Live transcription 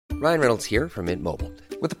Ryan Reynolds here from Mint Mobile.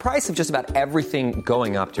 With the price of just about everything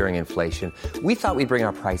going up during inflation, we thought we'd bring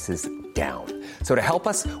our prices down. So to help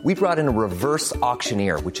us, we brought in a reverse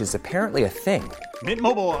auctioneer, which is apparently a thing. Mint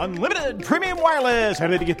Mobile Unlimited Premium Wireless. How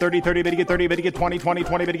to get 30, 30, bit to get 30, bit to get 20, 20,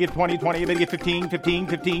 20, bit to get 20, 20, bit to get 15, 15,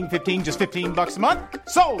 15, 15, just $15 a month?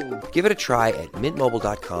 Sold! Give it a try at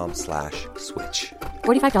mintmobile.com/switch.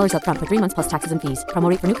 $45 up front for 3 months plus taxes and fees. Promo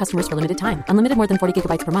rate for new customers for limited time. Unlimited more than 40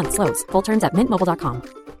 gigabytes per month. Slows full terms at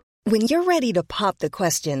mintmobile.com. When you're ready to pop the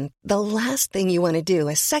question, the last thing you want to do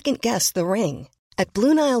is second-guess the ring. At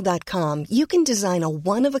BlueNile.com, you can design a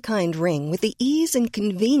one-of-a-kind ring with the ease and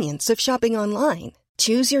convenience of shopping online.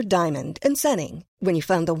 Choose your diamond and setting. When you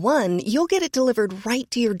find the one, you'll get it delivered right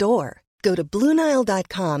to your door. Go to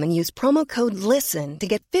BlueNile.com and use promo code LISTEN to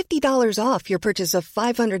get $50 off your purchase of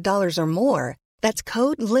 $500 or more. That's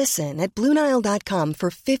code LISTEN at BlueNile.com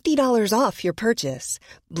for $50 off your purchase.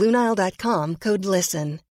 BlueNile.com, code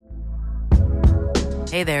LISTEN.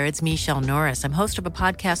 Hey there, it's Michelle Norris. I'm host of a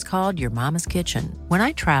podcast called Your Mama's Kitchen. When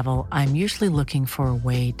I travel, I'm usually looking for a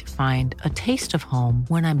way to find a taste of home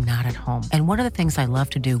when I'm not at home. And one of the things I love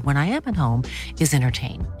to do when I am at home is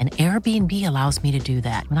entertain. And Airbnb allows me to do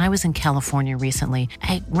that. When I was in California recently,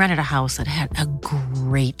 I rented a house that had a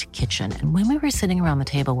great kitchen. And when we were sitting around the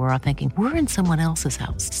table, we're all thinking, we're in someone else's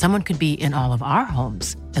house. Someone could be in all of our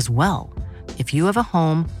homes as well. If you have a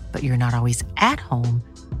home, but you're not always at home,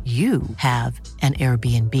 you have an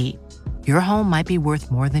Airbnb. Your home might be worth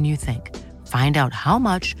more than you think. Find out how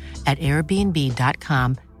much at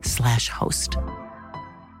airbnb.com/host.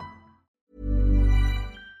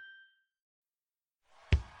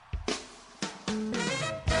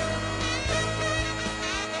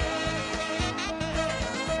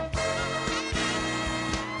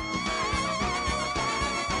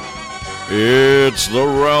 It's the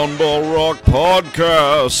Roundball Rock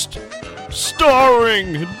Podcast.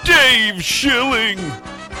 Starring Dave Schilling,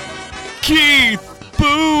 Keith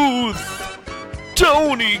Booth,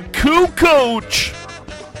 Tony Kukoc,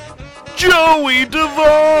 Joey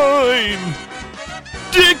Devine,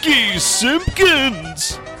 Dickie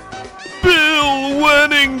Simpkins, Bill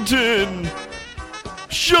Wennington,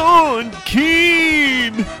 Sean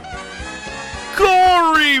Keane,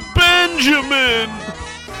 Corey Benjamin,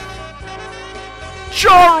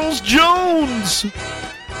 Charles Jones,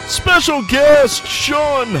 special guest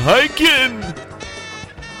Sean Highkin,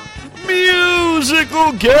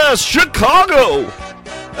 musical guest Chicago,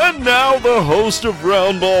 and now the host of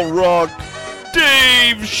Roundball Rock,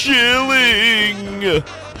 Dave Schilling.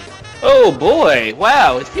 Oh boy,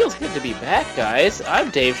 wow, it feels good to be back, guys. I'm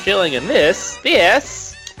Dave Schilling, and this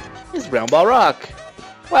is Roundball Rock.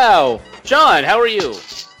 Wow, John, how are you?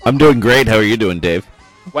 I'm doing great. How are you doing, Dave?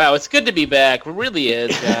 Wow, it's good to be back. It really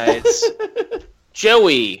is, guys.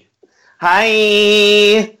 Joey.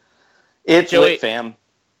 Hi. It's Joey. Lit Fam.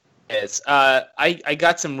 Yes. I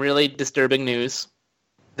got some really disturbing news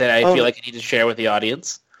that I feel like I need to share with the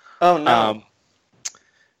audience. Oh, no.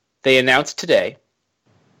 They announced today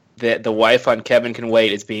that the wife on Kevin Can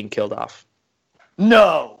Wait is being killed off.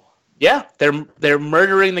 No. Yeah, they're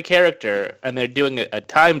murdering the character, and they're doing a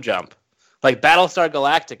time jump, like Battlestar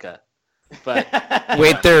Galactica. But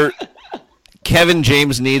wait, Kevin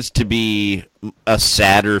James needs to be a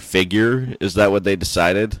sadder figure. Is that what they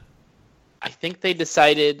decided? I think they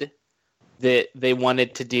decided that they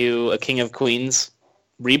wanted to do a King of Queens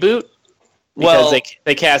reboot because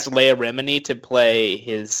they cast Leia Remini to play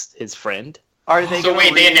his friend. Are they? So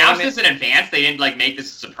wait, they announced this in advance? They didn't make this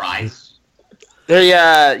a surprise?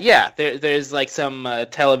 There's like some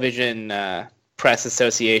television press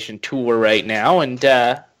association tour right now, and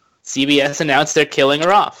CBS announced they're killing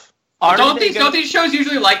her off. Don't these shows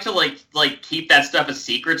usually like to keep that stuff a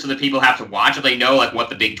secret so that people have to watch if they know what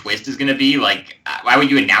the big twist is going to be? Why would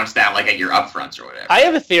you announce that at your upfronts or whatever? I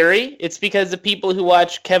have a theory. It's because the people who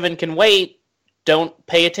watch Kevin Can Wait don't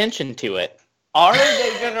pay attention to it. Are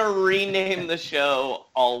they going to rename the show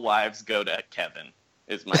All Wives Go to Kevin?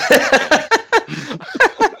 Is my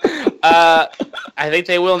I think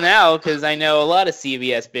they will now because I know a lot of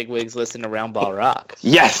CBS bigwigs listen to Roundball Rock.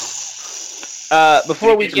 Yes.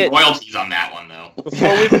 Before we get royalties on that one, though.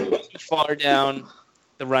 Before we go too far down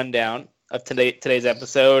the rundown of today's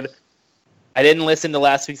episode, I didn't listen to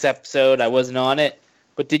last week's episode. I wasn't on it.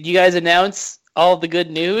 But did you guys announce all the good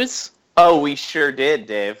news? Oh, we sure did,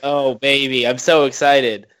 Dave. Oh, baby. I'm so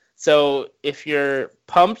excited. So if you're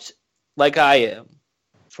pumped like I am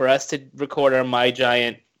for us to record our My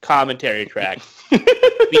Giant commentary track,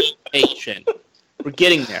 be patient. We're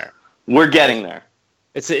getting there. We're getting there.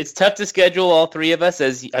 It's tough to schedule all three of us,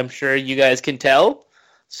 as I'm sure you guys can tell.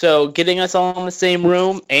 So getting us all in the same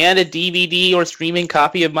room and a DVD or streaming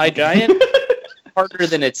copy of My Giant, harder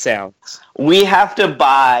than it sounds. We have to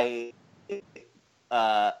buy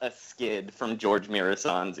a skid from George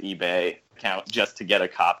Mirasan's eBay account just to get a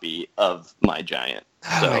copy of My Giant.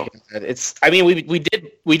 So Oh my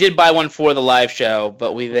God. We did buy one for the live show,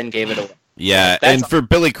 but we then gave it away. Yeah, That's and for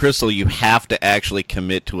Billy Crystal, you have to actually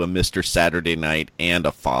commit to a Mr. Saturday Night and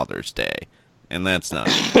a Father's Day, and that's not.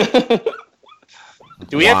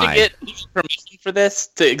 Do we have Why? to get permission for this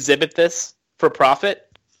to exhibit this for profit?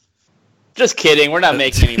 Just kidding. We're not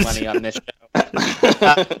making any money on this show.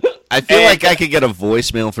 I feel like I could get a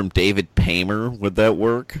voicemail from David Paymer. Would that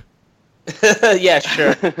work? Yeah,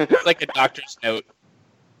 sure. It's like a doctor's note.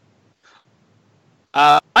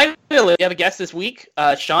 We have a guest this week,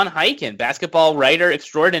 Sean Hyken, basketball writer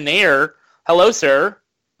extraordinaire. Hello, sir.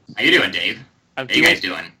 How you doing, Dave? How you guys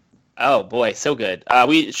doing? Oh boy, so good.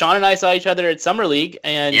 Sean and I saw each other at Summer League,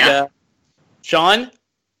 and Yeah. Sean,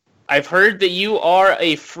 I've heard that you are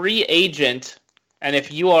a free agent, and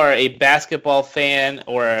if you are a basketball fan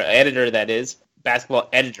or editor, that is basketball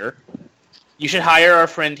editor, you should hire our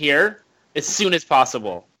friend here as soon as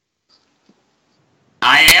possible.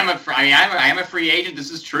 I am a free agent. This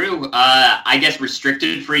is true. I guess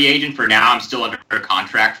restricted free agent for now. I'm still under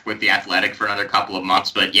contract with the Athletic for another couple of months.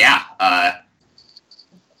 But yeah,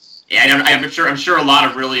 I'm sure a lot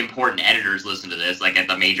of really important editors listen to this, like at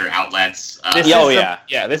the major outlets. This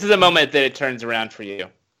is a moment that it turns around for you.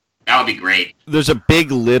 That would be great. There's a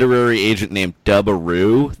big literary agent named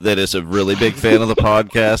Dubbaroo that is a really big fan of the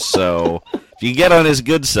podcast, so if you get on his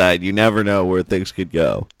good side, you never know where things could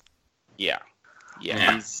go. Yeah.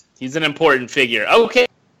 He's an important figure. Okay,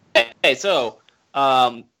 so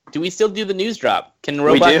do we still do the news drop? Can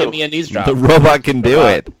Robot give me a news drop? The robot can do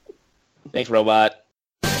it. Thanks, Robot.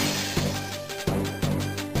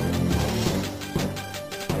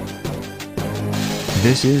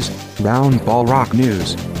 This is Round Ball Rock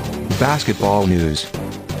News. Basketball news.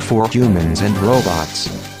 For humans and robots.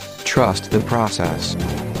 Trust the process.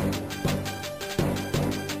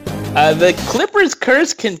 The Clippers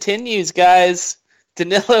curse continues, guys.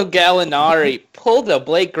 Danilo Gallinari pulled a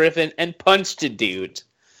Blake Griffin and punched a dude.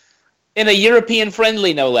 In a European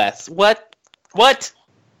friendly, no less. What? Well,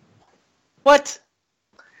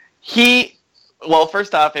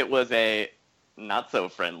 first off, it was a not so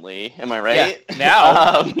friendly. Am I right? Yeah,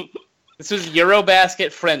 now. This was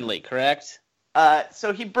Eurobasket friendly, correct?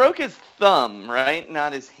 So he broke his thumb, right?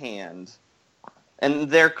 Not his hand. And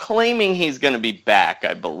they're claiming he's going to be back,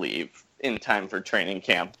 I believe, in time for training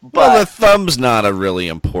camp. But Well, the thumb's not a really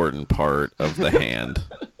important part of the hand,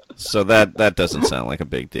 so that doesn't sound like a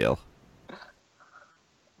big deal.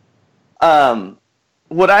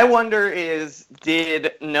 What I wonder is,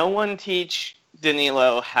 did no one teach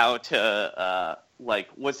Danilo how to,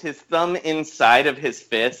 was his thumb inside of his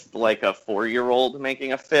fist like a 4-year-old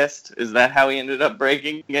making a fist? Is that how he ended up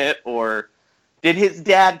breaking it? Or did his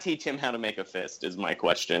dad teach him how to make a fist, is my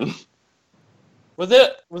question. Was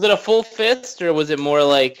it a full fist, or was it more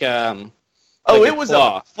like it was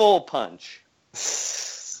claw? a full punch.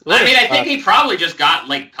 I think he probably just got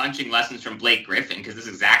like punching lessons from Blake Griffin, because this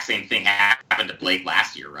exact same thing happened to Blake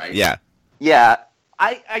last year, right? Yeah. Yeah.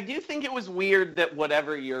 I do think it was weird that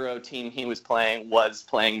whatever Euro team he was playing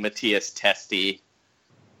Matthias Testi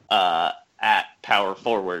at power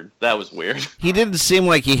forward. That was weird. He didn't seem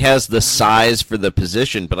like he has the size for the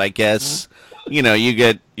position, but I guess you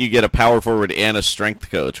get a power forward and a strength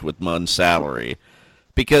coach with one salary.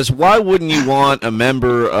 Because why wouldn't you want a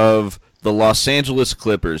member of the Los Angeles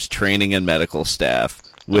Clippers training and medical staff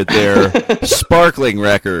with their sparkling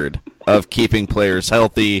record of keeping players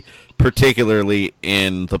healthy, particularly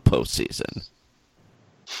in the postseason?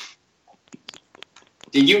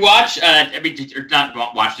 Did you watch? Did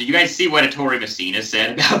you guys see what Ettore Messina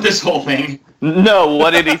said about this whole thing? No,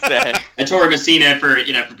 what did he say? Ettore Messina, for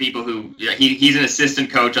people who he's an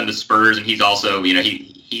assistant coach on the Spurs, and he's also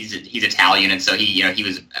he's Italian, and so he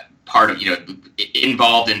was part of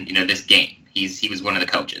involved in this game. He was one of the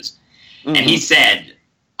coaches, and he said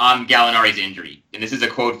on Gallinari's injury, and this is a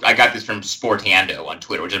quote. I got this from Sportando on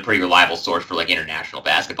Twitter, which is a pretty reliable source for international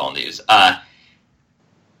basketball news.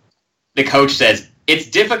 The coach says, "It's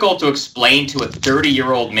difficult to explain to a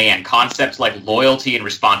 30-year-old man concepts like loyalty and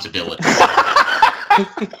responsibility."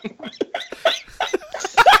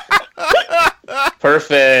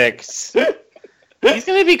 Perfect. He's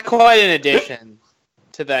going to be quite an addition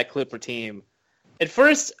to that Clipper team. At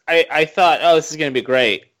first, I thought, this is going to be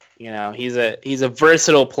great. He's a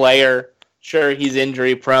versatile player. Sure, he's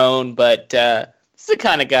injury prone, but this is the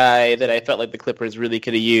kind of guy that I felt like the Clippers really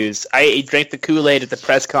could have used. I drank the Kool-Aid at the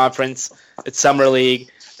press conference at Summer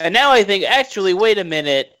League. And now I think, actually, wait a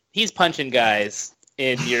minute. He's punching guys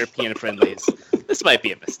in European friendlies. This might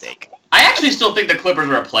be a mistake. I actually still think the Clippers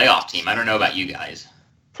are a playoff team. I don't know about you guys.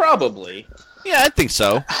 Probably. Yeah, I think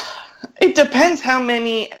so. It depends how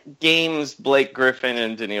many games Blake Griffin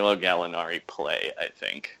and Danilo Gallinari play, I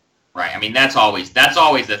think. Right. I mean, that's always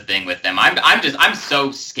the thing with them. I'm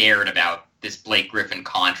so scared about this Blake Griffin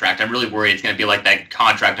contract. I'm really worried it's going to be like that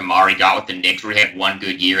contract Amari got with the Knicks, where he had one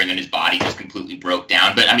good year and then his body just completely broke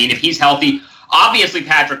down. But I mean, if he's healthy, obviously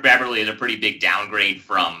Patrick Beverley is a pretty big downgrade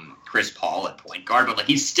from Chris Paul at point guard. But like,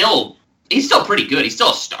 he's still pretty good. He's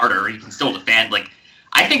still a starter. He can still defend. Like,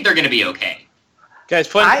 I think they're going to be okay. Guys,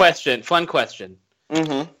 fun question.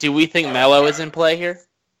 Mm-hmm. Do we think Melo is in play here?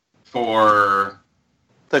 For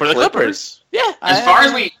the Clippers? Yeah. As far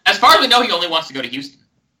as we know, he only wants to go to Houston.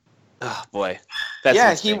 Oh boy.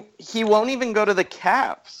 He won't even go to the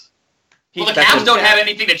Cavs. Well, the Cavs don't have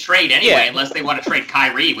anything to trade anyway, unless they want to trade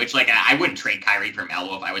Kyrie, which, like, I wouldn't trade Kyrie for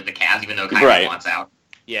Melo if I was the Cavs, even though Kyrie wants out.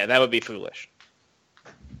 Yeah, that would be foolish.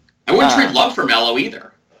 I wouldn't trade Love for Melo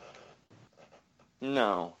either.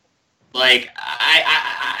 No. Like,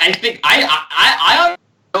 I think I'm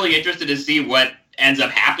really interested to see what ends up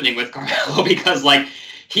happening with Carmelo, because, like,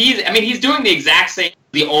 he's doing the exact same,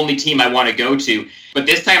 the only team I want to go to, but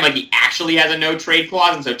this time, like, he actually has a no trade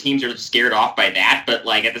clause, and so teams are scared off by that. But,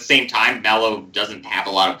 like, at the same time, Melo doesn't have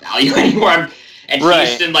a lot of value anymore. And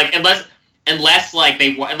Houston, like, unless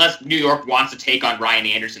New York wants to take on Ryan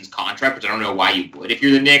Anderson's contract, which I don't know why you would if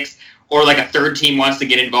you're the Knicks, or like a third team wants to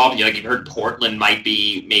get involved. You've heard Portland might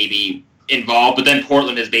be maybe involved, but then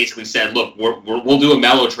Portland has basically said, look, we'll do a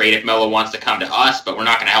Melo trade if Melo wants to come to us, but we're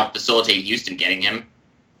not going to help facilitate Houston getting him.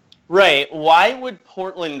 Right. Why would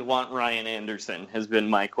Portland want Ryan Anderson has been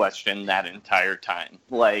my question that entire time.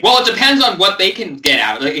 Like, well, it depends on what they can get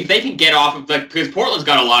out. Like, if they can get off of, like, because Portland's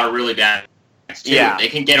got a lot of really bad too. Yeah. They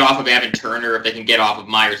can get off of Evan Turner, if they can get off of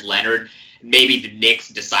Myers Leonard. Maybe the Knicks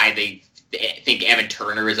decide they think Evan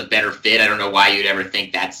Turner is a better fit. I don't know why you'd ever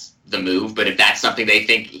think that's the move, but if that's something they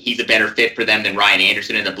think he's a better fit for them than Ryan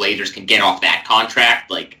Anderson, and the Blazers can get off that contract,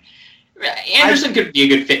 like, Anderson could be a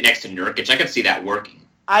good fit next to Nurkic. I could see that working.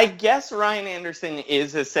 I guess Ryan Anderson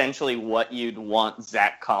is essentially what you'd want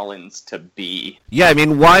Zach Collins to be. Yeah, I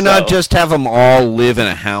mean, why not just have them all live in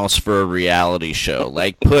a house for a reality show?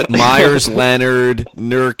 Like, put Myers Leonard,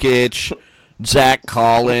 Nurkic, Zach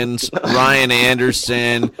Collins, Ryan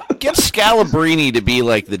Anderson. Get Scalabrini to be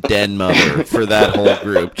like the den mother for that whole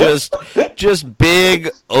group. Just big,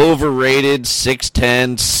 overrated,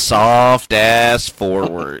 6'10", soft-ass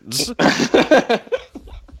forwards.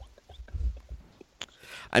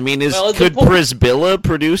 I mean, could Prisbilla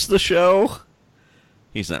produce the show?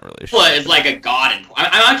 He's not really sure. Well, it's like a god.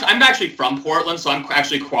 I'm actually from Portland, so I'm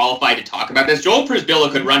actually qualified to talk about this. Joel Prisbilla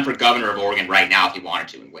could run for governor of Oregon right now if he wanted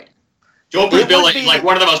to and win. Joel Prisbilla is like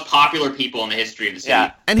one of the most popular people in the history of the city.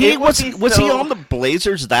 Yeah. And was he on the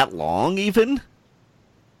Blazers that long even?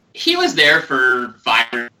 He was there for 5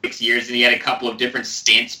 or 6 years, and he had a couple of different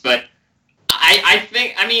stints. But I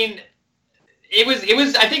think it was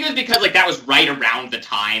because like that was right around the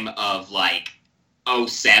time of like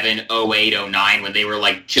 07, 08, 09 when they were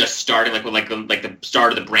like just starting like the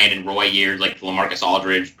start of the Brandon Roy years, like LaMarcus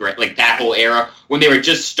Aldridge, like that whole era when they were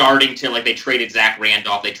just starting to like they traded Zach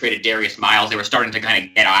Randolph, they traded Darius Miles, they were starting to kind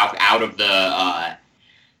of get out of the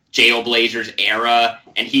Jail Blazers era,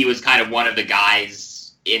 and he was kind of one of the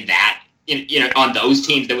guys in that. On those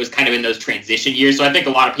teams that was kind of in those transition years. So I think a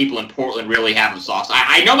lot of people in Portland really have him soft.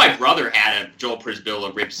 I know my brother had a Joel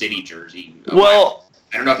Prisbilla Rip City jersey. Well,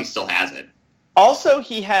 I don't know if he still has it. Also,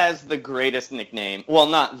 he has the greatest nickname. Well,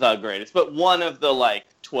 not the greatest, but one of the,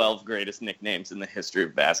 12 greatest nicknames in the history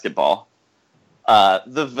of basketball.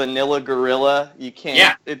 The Vanilla Gorilla. You can't...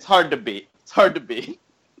 Yeah. It's hard to beat.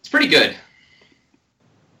 It's pretty good.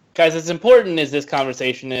 Guys, as important as this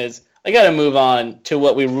conversation is, I got to move on to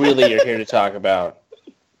what we really are here to talk about.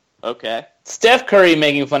 Okay. Steph Curry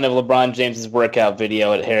making fun of LeBron James's workout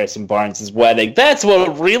video at Harrison Barnes' wedding. That's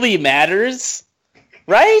what really matters,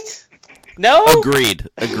 right? No? Agreed.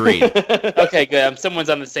 Okay, good. Someone's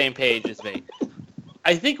on the same page as me.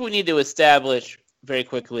 I think we need to establish very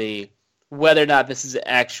quickly whether or not this is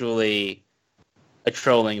actually a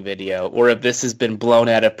trolling video or if this has been blown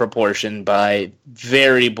out of proportion by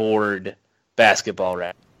very bored basketball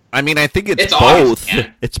rappers. I mean, I think it's both.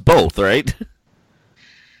 It's both, right?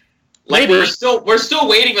 Like we're still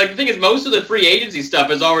waiting. Like the thing is, most of the free agency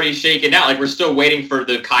stuff is already shaken out. Like we're still waiting for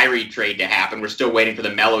the Kyrie trade to happen. We're still waiting for the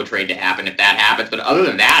Melo trade to happen if that happens. But other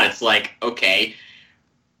than that, it's like okay.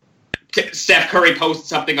 Steph Curry posted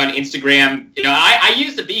something on Instagram. You know, I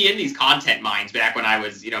used to be in these content mines back when I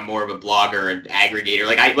was, you know, more of a blogger and aggregator.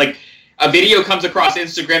 Like a video comes across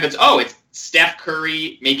Instagram that's, it's Steph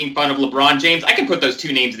Curry making fun of LeBron James. I can put those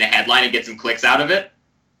two names in the headline and get some clicks out of it.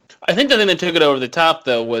 I think the thing that took it over the top,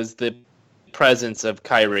 though, was the presence of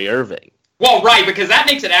Kyrie Irving. Well, right, because that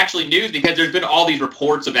makes it actually news, because there's been all these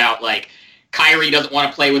reports about, like, Kyrie doesn't want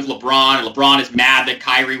to play with LeBron, and LeBron is mad that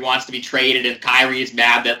Kyrie wants to be traded, and Kyrie is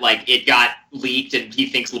mad that, like, it got leaked, and he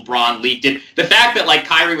thinks LeBron leaked it. The fact that, like,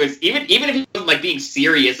 Kyrie was, even if he wasn't, like, being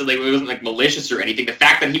serious, and, like, it wasn't, like, malicious or anything, the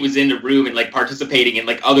fact that he was in the room and, like, participating in,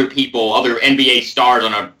 like, other NBA stars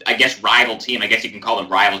on a, I guess, rival team, I guess you can call them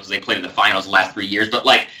rivals because they played in the finals the last 3 years, but,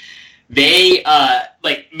 like, they,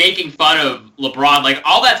 like, making fun of LeBron, like,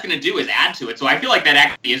 all that's going to do is add to it, so I feel like that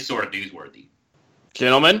actually is sort of newsworthy.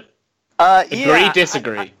 Gentlemen? Agree,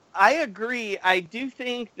 disagree? I agree. I do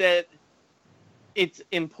think that it's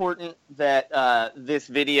important that this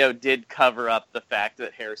video did cover up the fact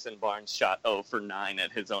that Harrison Barnes shot 0 for 9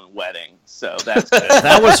 at his own wedding. So that's good.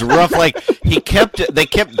 That was rough. Like, they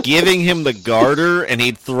kept giving him the garter, and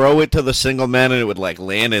he'd throw it to the single man, and it would, like,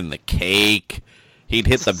 land in the cake. He'd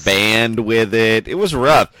hit the band with it. It was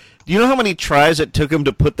rough. Do you know how many tries it took him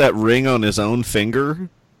to put that ring on his own finger?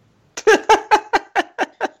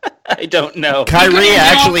 I don't know. Kyrie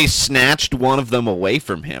actually snatched one of them away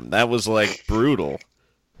from him. That was, like, brutal.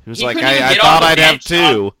 He was like, I thought I'd have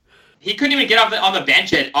two. He couldn't even get off the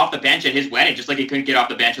bench at his wedding, just like he couldn't get off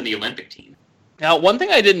the bench on the Olympic team. Now, one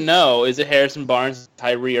thing I didn't know is that Harrison Barnes and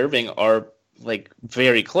Kyrie Irving are, like,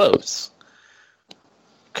 very close.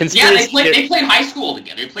 They played high school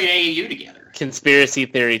together. They played AAU together. Conspiracy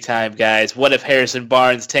theory time, guys. What if Harrison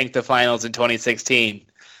Barnes tanked the finals in 2016?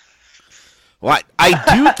 Well, I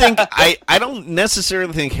do think I don't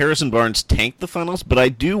necessarily think Harrison Barnes tanked the finals, but I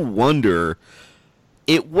do wonder,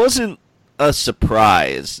 it wasn't a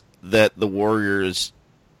surprise that the Warriors,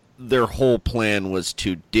 their whole plan was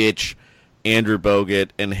to ditch Andrew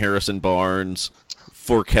Bogut and Harrison Barnes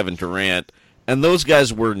for Kevin Durant, and those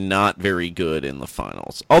guys were not very good in the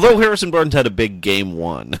finals. Although Harrison Barnes had a big game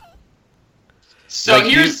one. So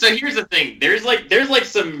here's the thing. There's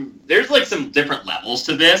some different levels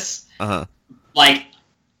to this. Uh-huh. Like,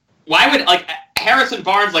 why would, like, Harrison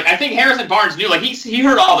Barnes, like, I think Harrison Barnes knew, like, he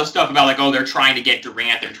heard all this stuff about, like, they're trying to get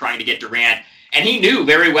Durant, and he knew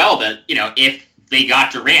very well that, you know, if they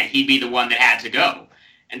got Durant, he'd be the one that had to go.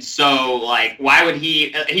 And so, like, why would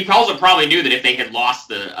he also probably knew that if they had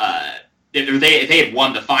lost if they had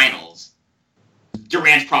won the finals,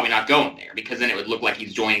 Durant's probably not going there, because then it would look like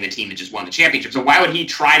he's joining the team that just won the championship. So why would he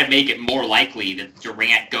try to make it more likely that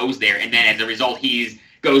Durant goes there, and then as a result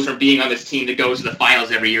goes from being on this team that goes to the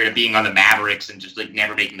finals every year to being on the Mavericks and just, like,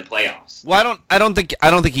 never making the playoffs? Well, I don't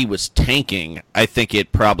think he was tanking. I think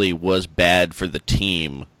it probably was bad for the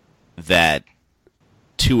team that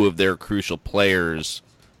two of their crucial players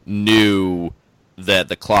knew that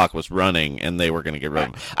the clock was running and they were going to get rid of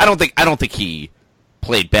him. I don't think he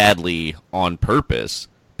played badly on purpose,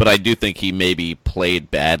 but I do think he maybe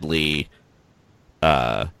played badly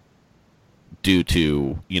due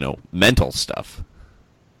to, you know, mental stuff.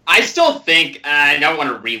 I still think, I don't want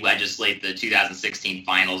to re-legislate the 2016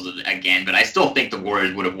 finals again, but I still think the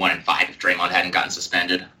Warriors would have won in 5 if Draymond hadn't gotten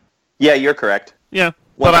suspended. Yeah, you're correct. Yeah,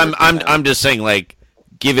 100%. But I'm just saying, like,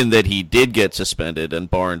 given that he did get suspended and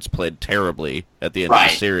Barnes played terribly at the end of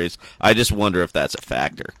the series, I just wonder if that's a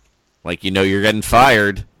factor. Like, you know, you're getting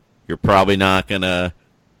fired, you're probably not going to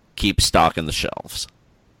keep stocking the shelves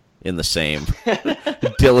in the same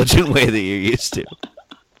diligent way that you're used to.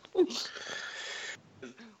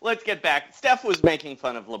 Let's get back. Steph was making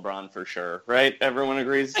fun of LeBron for sure, right? Everyone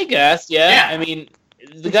agrees? I guess, yeah. I mean,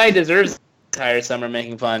 the guy deserves the entire summer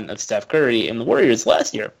making fun of Steph Curry and the Warriors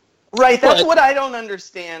last year. Right, that's what I don't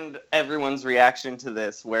understand everyone's reaction to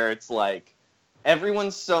this, where it's like,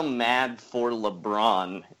 everyone's so mad for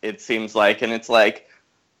LeBron, it seems like, and it's like,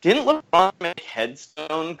 didn't LeBron make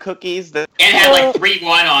headstone cookies that and had like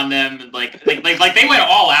 3-1 on them? Like they went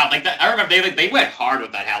all out. Like that, I remember they went hard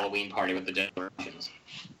with that Halloween party with the decorations.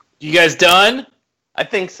 You guys done? I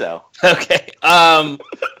think so. Okay.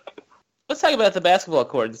 Let's talk about the basketball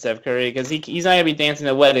court and Steph Curry, because he's not going to be dancing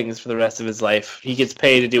at weddings for the rest of his life. He gets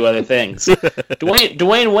paid to do other things.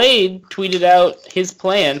 Dwayne Wade tweeted out his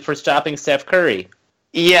plan for stopping Steph Curry.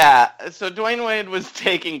 Yeah, so Dwayne Wade was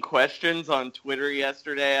taking questions on Twitter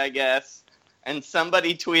yesterday, I guess, and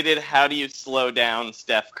somebody tweeted, "How do you slow down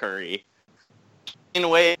Steph Curry?" Dwayne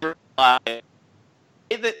Wade replied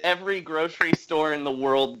that every grocery store in the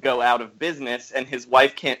world go out of business and his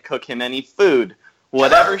wife can't cook him any food.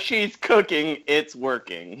 Whatever she's cooking, it's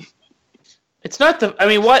working. It's not the. I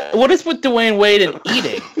mean, what is with Dwayne Wade and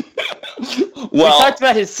eating? We talked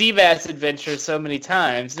about his sea bass adventure so many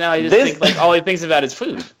times. Now I just think like all he thinks about is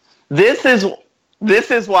food. This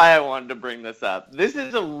is why I wanted to bring this up. This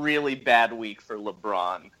is a really bad week for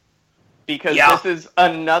LeBron because this is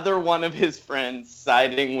another one of his friends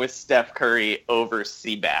siding with Steph Curry over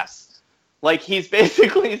sea bass. Like he's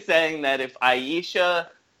basically saying that if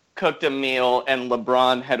Ayesha cooked a meal and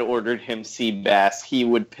LeBron had ordered him sea bass, he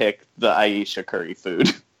would pick the Ayesha Curry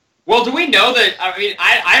food. Well, do we know that? I mean,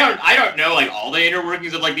 I don't know like all the inner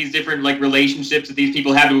workings of like these different like relationships that these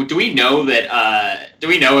people have. Do we know that? Do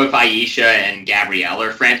we know if Ayesha and Gabrielle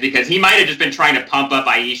are friends? Because he might have just been trying to pump up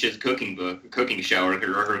Ayesha's cooking show or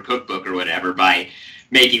her cookbook or whatever by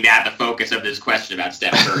making that the focus of this question about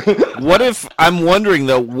Steph Curry. I'm wondering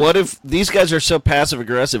though, what if these guys are so passive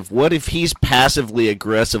aggressive? What if he's passively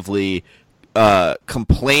aggressively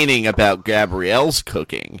complaining about Gabrielle's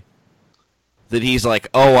cooking? That he's like,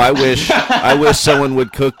 oh, I wish someone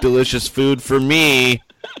would cook delicious food for me,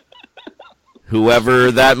 whoever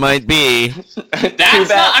that might be.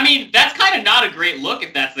 That's kind of not a great look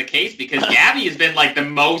if that's the case, because Gabby has been like the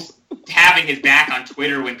most having his back on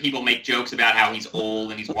Twitter when people make jokes about how he's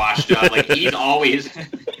old and he's washed up. Like he's always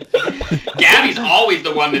Gabby's always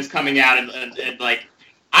the one that's coming out and like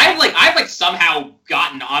I've somehow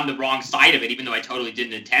gotten on the wrong side of it, even though I totally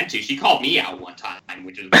didn't intend to. She called me out one time,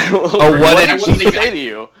 which is what did she say to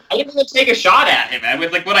you? I didn't even take a shot at him.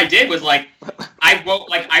 What I did was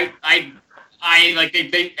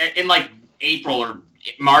they in like April or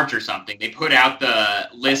March or something, they put out the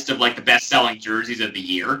list of like the best-selling jerseys of the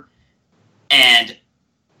year, and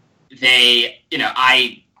they,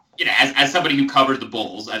 as somebody who covers the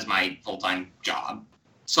Bulls as my full-time job.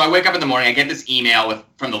 So I wake up in the morning, I get this email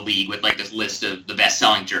from the league with like this list of the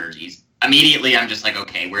best-selling jerseys. Immediately, I'm just like,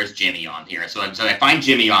 okay, where's Jimmy on here? So I find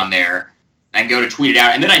Jimmy on there, and I go to tweet it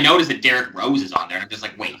out, and then I notice that Derrick Rose is on there, and I'm just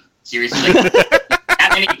like, wait, seriously?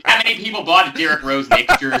 Like, how many people bought a Derrick Rose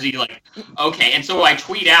Knicks jersey? Like, okay, and so I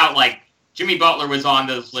tweet out like Jimmy Butler was on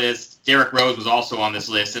this list, Derrick Rose was also on this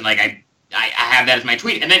list, and like I have that as my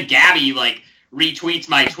tweet, and then Gabby like retweets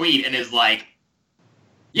my tweet and is like,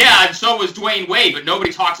 yeah, and so was Dwayne Wade, but nobody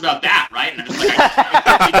talks about that, right? And I'm just like,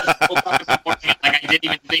 I didn't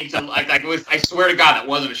even think to, I swear to God, that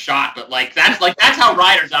wasn't a shot, but that's how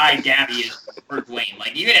ride or die Gabby is for Dwayne.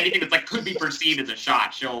 Like, even anything that's could be perceived as a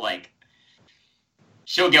shot, she'll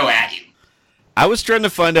go at you. I was trying to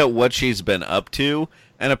find out what she's been up to,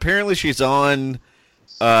 and apparently she's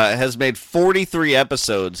has made 43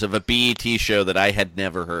 episodes of a BET show that I had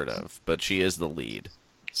never heard of, but she is the lead.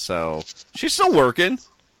 So, she's still working.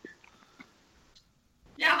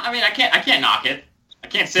 Yeah, I mean, I can't knock it. I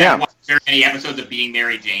can't say I've watched very many episodes of Being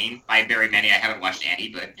Mary Jane. By very many, I haven't watched any,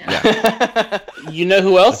 but yeah. You know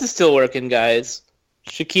who else is still working, guys?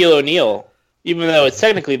 Shaquille O'Neal. Even though it's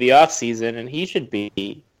technically the off season, and he should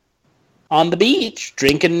be on the beach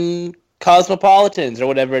drinking Cosmopolitans or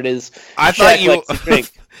whatever it is. I thought you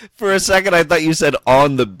for a second. I thought you said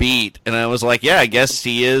on the beat, and I was like, yeah, I guess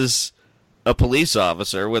he is a police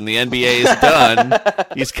officer. When the NBA is done,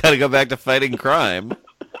 he's got to go back to fighting crime.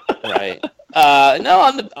 Right. No,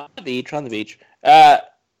 on the beach.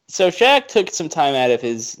 So Shaq took some time out of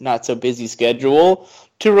his not so busy schedule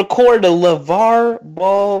to record a LeVar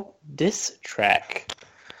Ball diss track.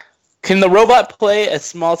 Can the robot play a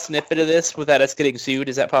small snippet of this without us getting sued?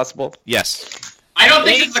 Is that possible? Yes. I don't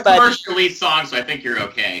think it's a commercial release song, so I think you're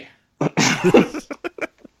okay.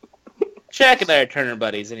 Shaq and I are Turner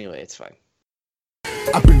buddies anyway. It's fine.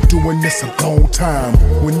 I've been doing this a long time.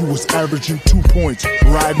 When you was averaging 2 points,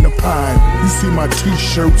 riding a pine. You see my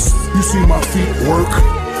t-shirts, you see my feet work.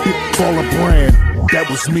 It fall a brand, that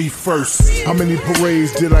was me first. How many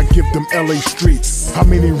parades did I give them LA streets? How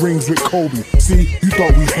many rings with Kobe? See, you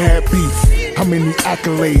thought we had beef. How many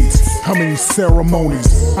accolades? How many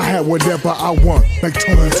ceremonies? I had whatever I want, like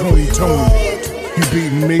Tony. You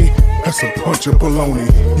beating me? That's a bunch of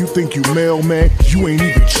baloney. You think you mailman? You ain't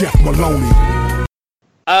even Jeff Maloney.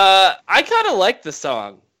 I kind of like the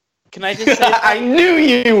song. Can I just say I knew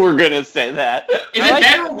you were going to say that. Is it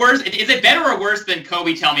better or worse? Is it better or worse than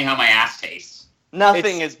Kobe Tell Me How My Ass Tastes?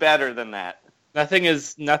 Nothing is better than that. Nothing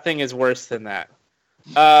is worse than that.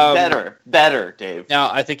 Better, Dave. No,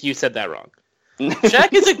 I think you said that wrong.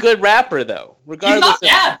 Shaq is a good rapper, though. Regardless, he's not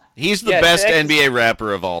bad. He's the best NBA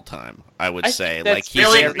rapper of all time. I would say. Like he's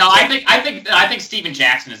really no. I think Steven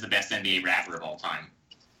Jackson is the best NBA rapper of all time.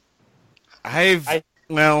 I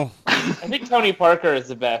think Tony Parker is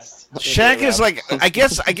the best. Shaq is like, I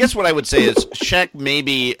guess what I would say is Shaq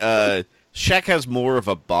maybe, Shaq has more of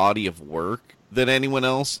a body of work than anyone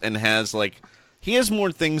else and has like, He has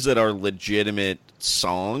more things that are legitimate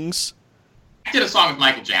songs. I did a song with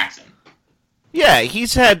Michael Jackson. Yeah,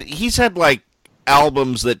 he's had like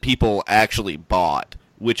albums that people actually bought,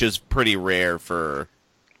 which is pretty rare for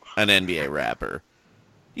an NBA rapper.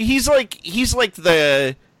 He's like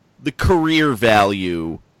the career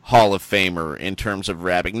value Hall of Famer in terms of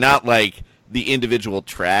rapping, not like the individual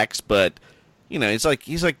tracks, but he's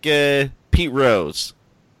like Pete Rose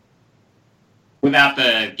without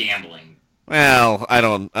the gambling. Well, I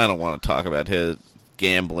don't want to talk about his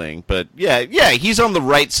gambling, but yeah, he's on the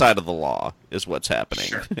right side of the law is what's happening.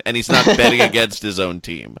 Sure. And he's not betting against his own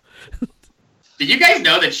team. Did you guys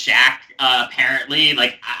know that Shaq apparently,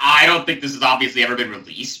 like, I don't think this has obviously ever been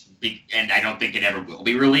released, and I don't think it ever will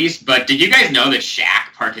be released, but did you guys know that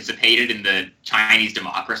Shaq participated in the Chinese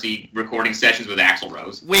Democracy recording sessions with Axl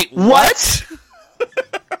Rose? Wait, what?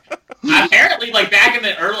 Apparently, like, back in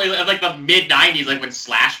the the mid-90s, like, when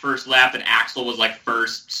Slash first left and Axl was, like,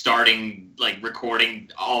 first starting, like, recording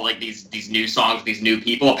all, like, these new songs with these new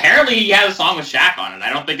people, apparently he had a song with Shaq on it.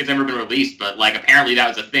 I don't think it's ever been released, but, like, apparently that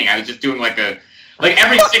was a thing. I was just doing, like,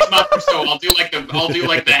 every 6 months or so, I'll do the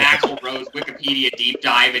Axl Rose Wikipedia deep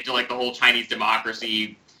dive into, like, the whole Chinese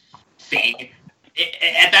Democracy thing.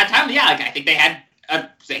 At that time, yeah, like, I think they had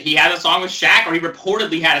he had a song with Shaq, or he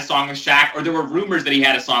reportedly had a song with Shaq, or there were rumors that he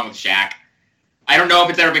had a song with Shaq. I don't know if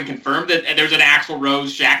it's ever been confirmed that there's an Axl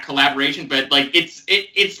Rose Shaq collaboration, but like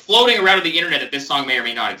it's floating around on the internet that this song may or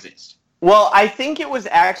may not exist. Well, I think it was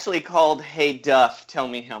actually called "Hey Duff, Tell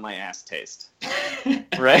Me How My Ass Tastes."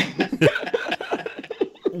 Right?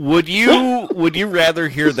 Would you rather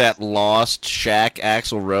hear that lost Shaq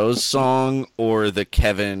Axl Rose song or the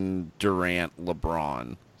Kevin Durant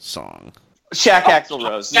LeBron song? Shaq Axl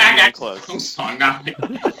Rose. Shaq Axl Rose song. I'm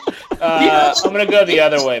gonna go the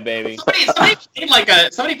other way, baby.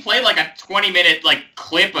 Somebody played like a 20-minute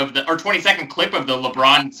clip of or 20-second clip of the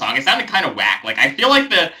LeBron song. It sounded kind of whack. Like I feel like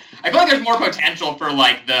there's more potential for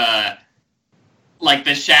the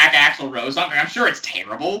Shaq Axl Rose song. I'm sure it's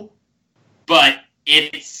terrible, but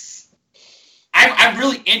I'm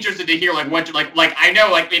really interested to hear what I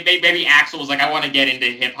know maybe Axl was like, I want to get into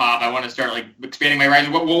hip hop, I want to start expanding my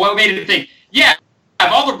horizons. What made it think? Yeah,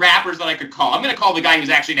 of all the rappers that I could call, I'm going to call the guy who's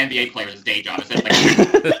actually an NBA player his day job. I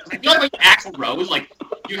feel like Axl Rose,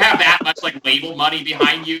 you have that much label money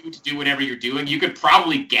behind you to do whatever you're doing, you could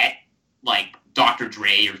probably get Dr.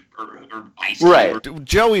 Dre or Ice-T. Right.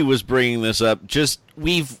 Joey was bringing this up. Just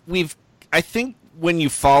I think when you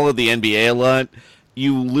follow the NBA a lot,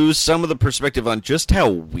 you lose some of the perspective on just how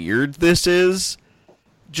weird this is.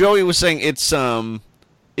 Joey was saying it's a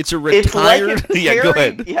retired... Yeah, go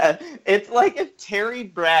ahead. Yeah, it's like if Terry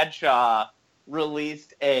Bradshaw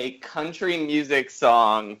released a country music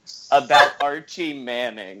song about Archie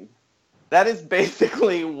Manning. That is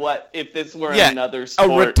basically what if this were another sport.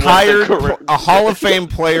 A retired, a Hall of Fame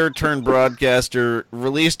player turned broadcaster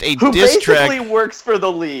released a who diss track... basically works for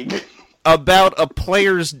the league. ...about a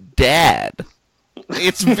player's dad.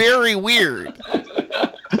 It's very weird.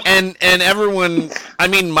 And everyone, I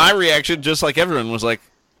mean, my reaction, just like everyone, was like,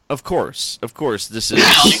 of course, this is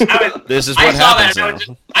what happens now.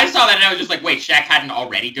 I saw that and I was just like, wait, Shaq hadn't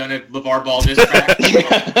already done a LeVar Ball diss track?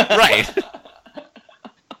 Right.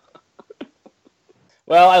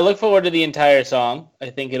 Well, I look forward to the entire song. I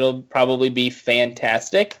think it'll probably be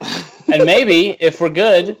fantastic. And maybe, if we're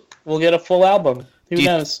good, we'll get a full album. Who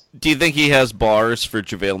knows? Do you think he has bars for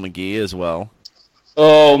JaVale McGee as well?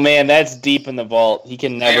 Oh, man, that's deep in the vault. He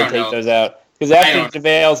can never take those out. Because after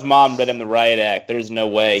JaVale's mom read him the riot act, there's no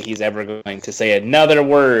way he's ever going to say another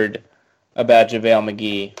word about JaVale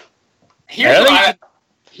McGee.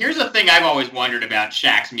 Here's the thing I've always wondered about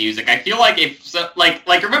Shaq's music. I feel like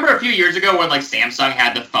remember a few years ago when Samsung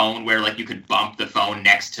had the phone where you could bump the phone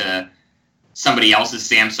next to somebody else's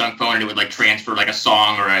Samsung phone and it would transfer a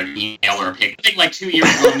song or an email or a pic. I think 2 years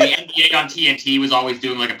ago when the NBA on TNT was always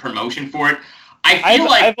doing a promotion for it.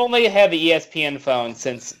 I've only had the ESPN phone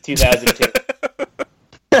since 2002.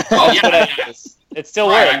 Oh yeah, it still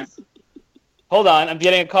works. Hold on, I'm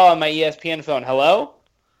getting a call on my ESPN phone. Hello?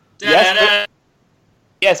 Yes,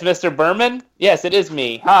 Mr. Berman? Yes, it is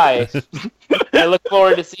me. Hi. I look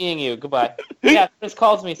forward to seeing you. Goodbye. Yeah, Chris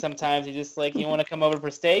calls me sometimes. He's just you want to come over for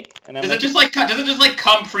steak? And I'm does it just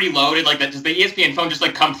come preloaded? Does the ESPN phone just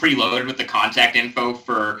come preloaded with the contact info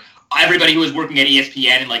for everybody who was working at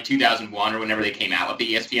ESPN in 2001 or whenever they came out with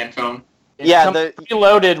the ESPN phone? Yeah,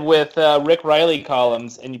 preloaded with Rick Riley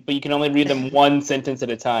columns, but you can only read them one sentence at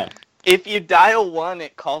a time. If you dial 1,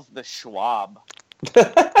 it calls the Schwab.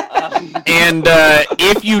 And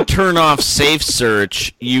if you turn off Safe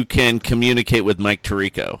Search, you can communicate with Mike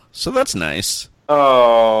Tirico. So that's nice.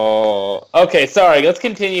 Oh, okay. Sorry. Let's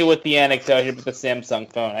continue with the anecdote here with the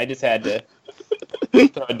Samsung phone. I just had to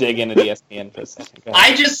throw a dig into the ESPN for a second.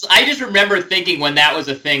 I just remember thinking when that was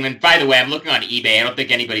a thing. And by the way, I'm looking on eBay. I don't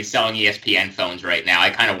think anybody's selling ESPN phones right now. I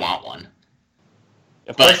kind of want one.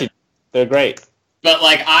 Of course, they're great. But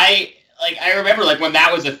I remember like when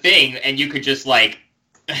that was a thing, and you could just like,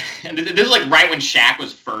 and this is like right when Shaq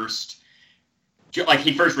was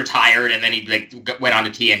he first retired, and then he like went on to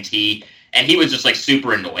TNT, and he was just like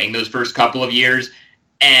super annoying those first couple of years,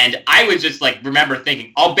 and I was just like remember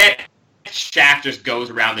thinking, I'll bet Shaq just goes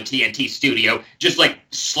around the TNT studio just like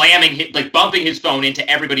slamming, like bumping his phone into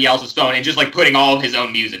everybody else's phone, and just like putting all of his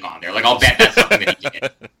own music on there. Like I'll bet that's something that he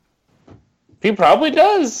did. He probably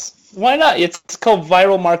does. Why not? It's called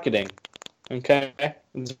viral marketing. Okay?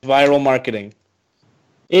 It's viral marketing.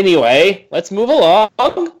 Anyway, let's move along.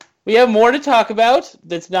 We have more to talk about.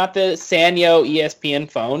 That's not the Sanyo ESPN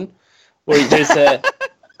phone, where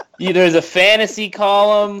there's a fantasy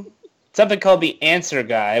column, something called the Answer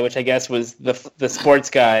Guy, which I guess was the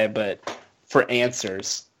sports guy, but for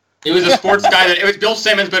answers. It was a sports guy. It was Bill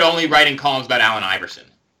Simmons, but only writing columns about Allen Iverson.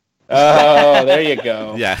 Oh, there you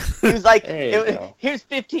go. Yeah. He was like, here's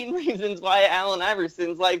 15 reasons why Allen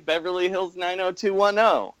Iverson's like Beverly Hills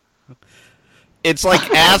 90210. It's like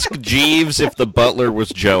Ask Jeeves if the butler was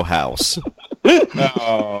Joe House.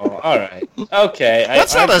 Oh, all right. Okay.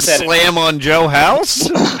 That's not a slam on Joe House.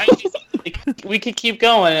 We could keep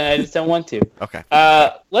going. I just don't want to. Okay.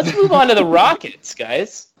 Let's move on to the Rockets,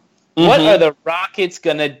 guys. Mm-hmm. What are the Rockets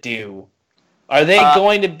going to do? Are they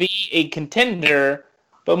going to be a contender?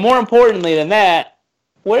 But more importantly than that,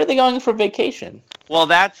 where are they going for vacation? Well,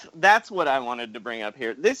 that's what I wanted to bring up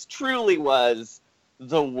here. This truly was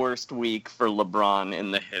the worst week for LeBron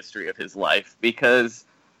in the history of his life, because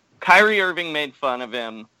Kyrie Irving made fun of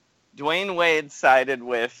him. Dwayne Wade sided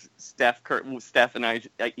with Steph and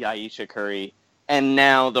Aisha Curry, and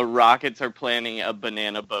now the Rockets are planning a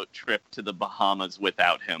banana boat trip to the Bahamas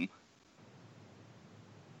without him.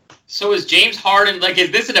 So is James Harden, like,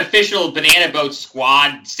 is this an official Banana Boat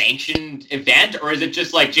Squad sanctioned event, or is it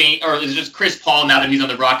just like or is it just Chris Paul now that he's on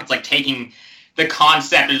the Rockets, like taking the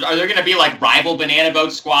concept? Are there going to be like rival Banana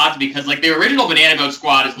Boat Squads? Because like the original Banana Boat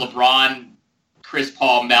Squad is LeBron, Chris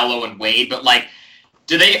Paul, Melo, and Wade, but like,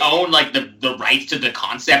 do they own like the rights to the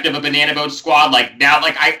concept of a Banana Boat Squad? Like now,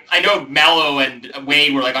 like I know Melo and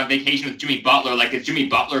Wade were like on vacation with Jimmy Butler. Like, is Jimmy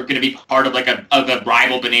Butler going to be part of like a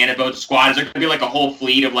rival Banana Boat Squad? Is there going to be like a whole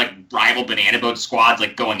fleet of like rival Banana Boat Squads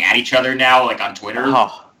like going at each other now, like on Twitter?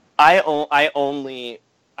 Oh,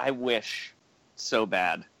 I wish so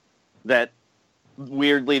bad that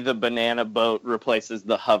weirdly the banana boat replaces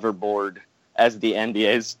the hoverboard as the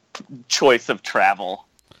NBA's choice of travel.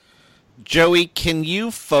 Joey, can you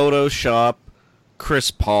Photoshop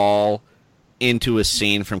Chris Paul into a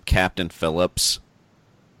scene from Captain Phillips?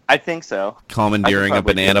 I think so. Commandeering a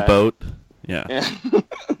banana boat? Yeah.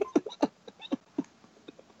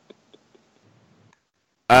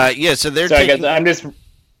 So they're taking... guys,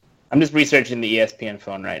 I'm just researching the ESPN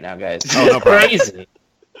phone right now, guys. Oh, no problem. Crazy.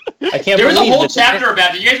 I can't there was believe a whole chapter about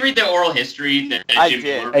it. Did you guys read the oral history? I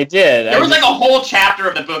did. There was like a whole chapter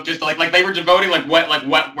of the book, just like they were devoting like what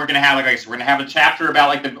we're gonna have. Like, we're gonna have a chapter about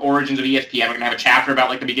like the origins of ESPN. We're gonna have a chapter about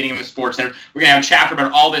like the beginning of the Sports Center. We're gonna have a chapter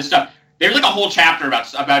about all this stuff. There's like a whole chapter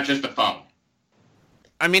about just the phone.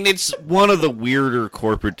 I mean, it's one of the weirder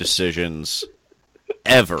corporate decisions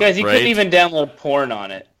ever. Guys, you right? couldn't even download porn on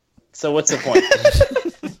it. So what's the point?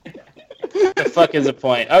 The fuck is the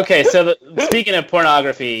point? Okay, so speaking of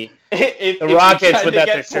pornography, the Rockets would have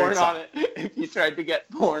their shirts on it. If you tried to get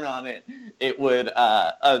porn on it, it would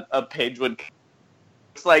a page would.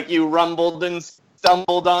 It's like you rumbled and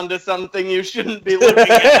stumbled onto something you shouldn't be looking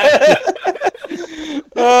at.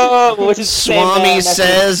 Which is Swami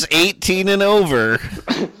says 18 and over.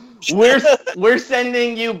 We're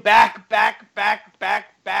sending you back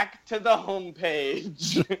to the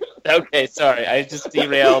homepage. Okay, sorry, I just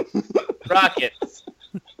derailed. Rockets.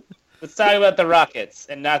 Let's talk about the Rockets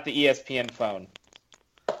and not the ESPN phone.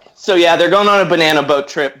 So yeah, they're going on a banana boat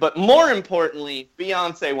trip, but more importantly,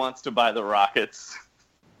 Beyonce wants to buy the Rockets.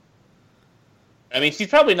 I mean, she's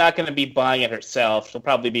probably not going to be buying it herself. She'll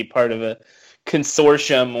probably be part of a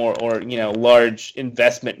consortium or large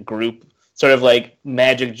investment group, sort of like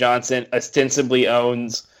Magic Johnson ostensibly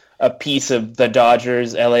owns a piece of the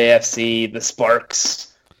Dodgers, LAFC, the Sparks.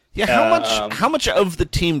 Yeah, how much of the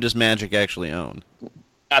team does Magic actually own?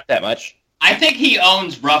 Not that much. I think he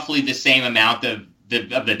owns roughly the same amount of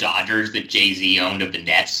the Dodgers that Jay-Z owned of the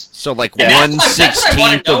Nets. So like And that's what I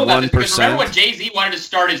want 1/16 to know of about this, because 1%. remember when Jay-Z wanted to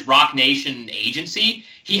start his Rock Nation agency,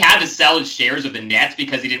 he had to sell his shares of the Nets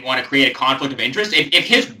because he didn't want to create a conflict of interest. If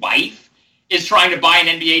his wife is trying to buy an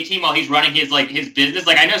NBA team while he's running his business,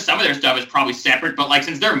 like I know some of their stuff is probably separate, but like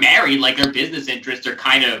since they're married, like their business interests are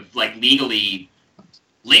kind of like legally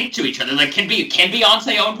linked to each other. Like can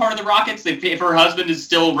Beyonce own part of the Rockets if her husband is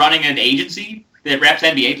still running an agency that reps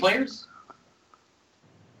NBA players?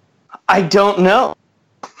 I don't know.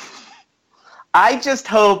 I just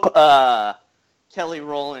hope Kelly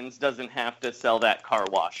Rowlands doesn't have to sell that car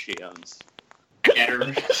wash she owns.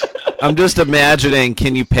 I'm just imagining,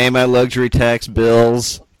 can you pay my luxury tax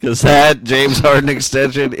bills? Because that James Harden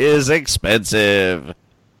extension is expensive.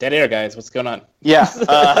 Dead air, guys. What's going on? Yeah.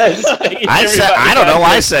 I don't know.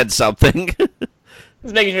 I said something.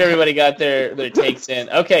 Just making sure everybody got their takes in.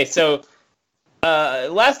 Okay, so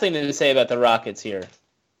last thing to say about the Rockets here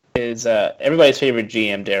is everybody's favorite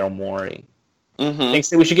GM, Daryl Morey. Mm-hmm. Thinks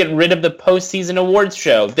that we should get rid of the postseason awards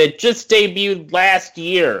show that just debuted last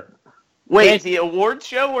year. Wait, the awards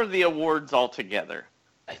show or the awards altogether?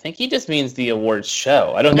 I think he just means the awards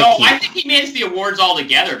show. I think he means the awards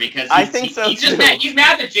altogether because he's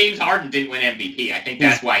mad that James Harden didn't win MVP. I think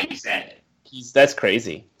that's why he said it. That's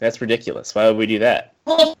crazy. That's ridiculous. Why would we do that?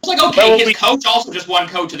 Well, it's like, okay, his coach also just won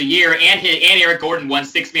Coach of the Year, and Eric Gordon won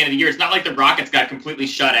Sixth Man of the Year. It's not like the Rockets got completely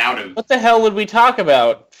shut out of... What the hell would we talk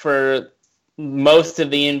about for most of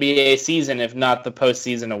the NBA season if not the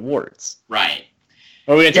postseason awards? Right.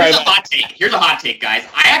 Are we gonna talk about... Here's a hot take, guys.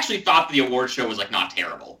 I actually thought the awards show was like not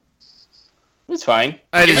terrible. It was fine.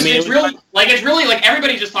 It's really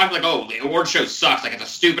everybody just talking like, oh, the awards show sucks. Like it's a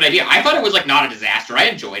stupid idea. I thought it was like not a disaster. I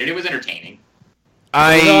enjoyed it. It was entertaining.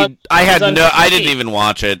 I didn't even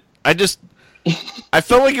watch it. I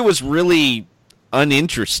felt like it was really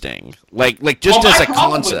uninteresting. Like just as a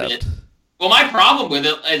concept. Well, my problem with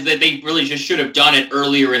it is that they really just should have done it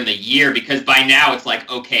earlier in the year because by now it's like,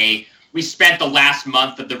 okay, we spent the last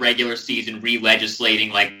month of the regular season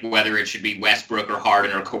re-legislating like whether it should be Westbrook or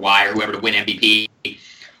Harden or Kawhi or whoever to win MVP.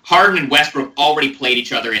 Harden and Westbrook already played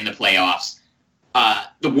each other in the playoffs.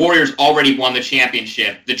 The Warriors already won the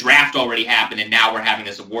championship. The draft already happened, and now we're having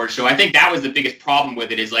this award show. I think that was the biggest problem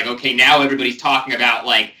with it is like, okay, now everybody's talking about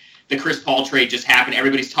like the Chris Paul trade just happened.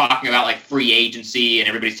 Everybody's talking about like free agency, and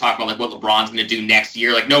everybody's talking about like what LeBron's going to do next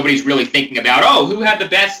year. Like nobody's really thinking about, oh, who had the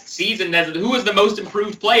best season? Who was the most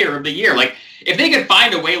improved player of the year? Like if they could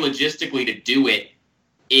find a way logistically to do it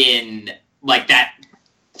in like that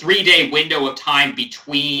 3-day window of time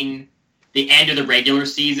between the end of the regular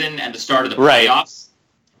season and the start of the playoffs,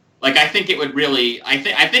 like I think it would really, I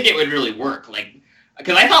think it would really work. Like,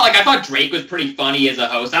 because I thought Drake was pretty funny as a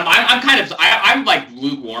host. I'm like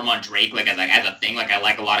lukewarm on Drake, like as a thing. Like I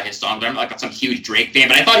like a lot of his songs, but I'm like some huge Drake fan.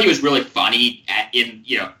 But I thought he was really funny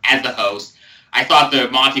as the host. I thought the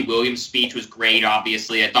Monty Williams speech was great.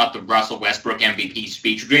 Obviously, I thought the Russell Westbrook MVP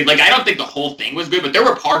speech was great. Like I don't think the whole thing was good, but there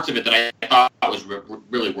were parts of it that I thought was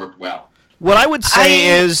really worked well. What I would say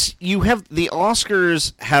is you have the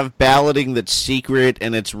Oscars have balloting that's secret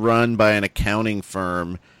and it's run by an accounting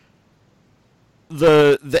firm.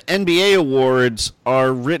 The NBA awards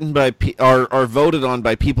are written by are voted on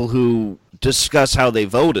by people who discuss how they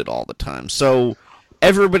voted all the time. So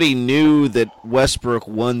everybody knew that Westbrook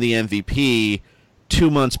won the MVP 2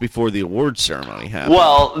 months before the awards ceremony happened.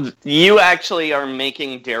 Well, you actually are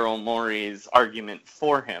making Daryl Morey's argument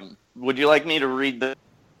for him. Would you like me to read the...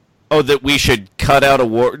 Oh, that we should cut out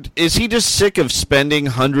award. Is he just sick of spending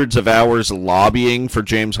hundreds of hours lobbying for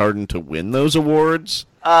James Harden to win those awards?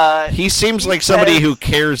 He seems like somebody who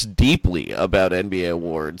cares deeply about NBA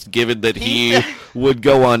awards, given that he would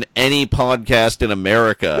go on any podcast in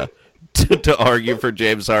America to argue for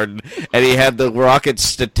James Harden, and he had the Rockets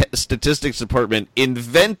statistics department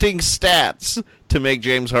inventing stats to make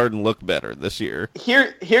James Harden look better this year.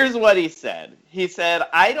 Here's what he said. He said,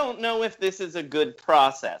 I don't know if this is a good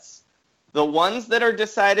process. The ones that are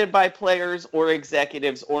decided by players or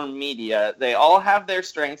executives or media, they all have their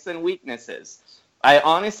strengths and weaknesses. I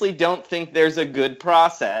honestly don't think there's a good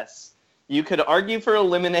process. You could argue for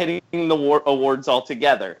eliminating the awards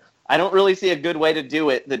altogether. I don't really see a good way to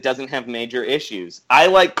do it that doesn't have major issues. I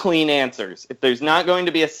like clean answers. If there's not going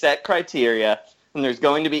to be a set criteria and there's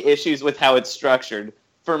going to be issues with how it's structured,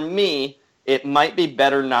 for me, it might be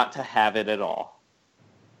better not to have it at all.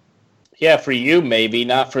 Yeah, for you, maybe.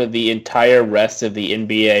 Not for the entire rest of the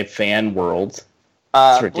NBA fan world.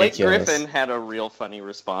 It's ridiculous. Blake Griffin had a real funny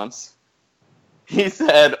response. He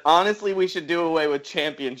said, honestly, we should do away with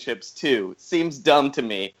championships, too. Seems dumb to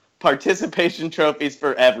me. Participation trophies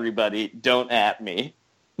for everybody. Don't at me.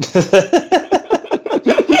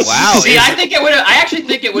 Wow. See, I actually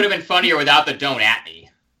think it would have been funnier without the "don't at me."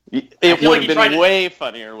 It would have been way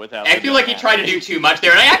funnier without. I feel like he tried to do too much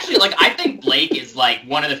there, and I think Blake is like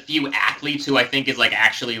one of the few athletes who I think is like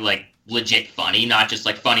actually like legit funny, not just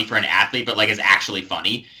like funny for an athlete, but like is actually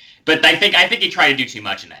funny. But I think he tried to do too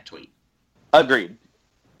much in that tweet. Agreed,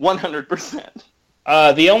 100%.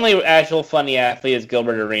 The only actual funny athlete is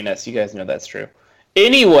Gilbert Arenas. You guys know that's true.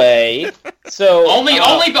 Anyway, so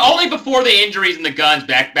only before the injuries and the guns,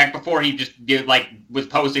 back before he just was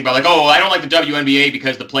posting about like, oh, I don't like the WNBA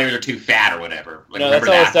because the players are too fat or whatever. Like, no, that's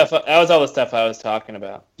all the stuff. That was all the stuff I was talking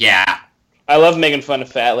about. Yeah, I love making fun of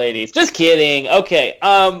fat ladies. Just kidding. Okay.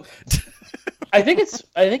 I think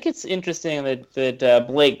it's interesting that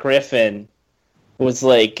Blake Griffin was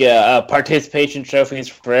like participation trophies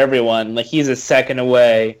for everyone. Like he's a second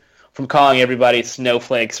away from calling everybody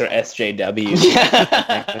snowflakes or SJWs.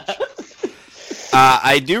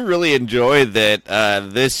 I do really enjoy that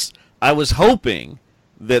I was hoping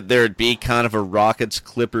that there'd be kind of a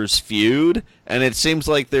Rockets-Clippers feud, and it seems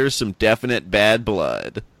like there's some definite bad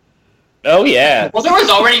blood. Oh, yeah. Well, there was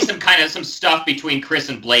already some stuff between Chris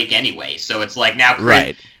and Blake anyway, so it's like now Chris...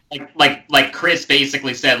 Right. Like Chris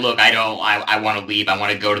basically said, look, I want to leave, I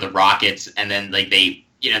want to go to the Rockets, and then like they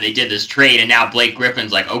did this trade, and now Blake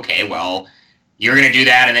Griffin's like, okay, well, you're going to do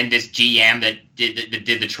that, and then this GM that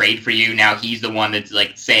did the trade for you, now he's the one that's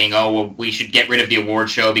like saying, oh, well, we should get rid of the award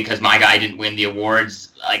show because my guy didn't win the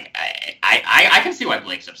awards. Like, I can see why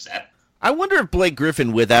Blake's upset. I wonder if Blake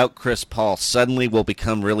Griffin, without Chris Paul, suddenly will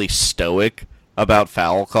become really stoic about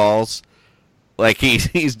foul calls. Like,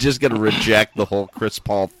 he's just going to reject the whole Chris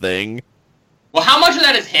Paul thing. Well, how much of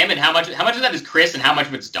that is him, and how much of that is Chris, and how much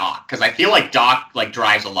of it's Doc? Because I feel like Doc like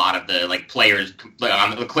drives a lot of the like players,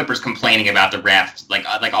 the Clippers complaining about the refs,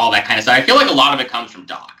 like all that kind of stuff. I feel like a lot of it comes from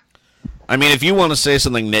Doc. I mean, if you want to say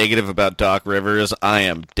something negative about Doc Rivers, I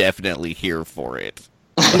am definitely here for it.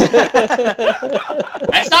 That's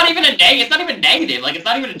not even it's not even negative. Like it's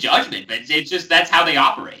not even a judgment, but it's just that's how they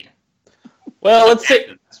operate. Well,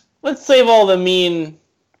 let's save all the mean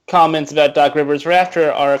comments about Doc Rivers for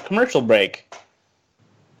after our commercial break.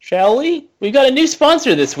 Shall we? We've got a new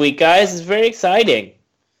sponsor this week, guys. It's very exciting.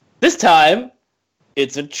 This time,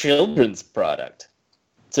 it's a children's product.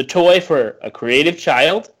 It's a toy for a creative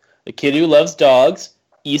child, a kid who loves dogs,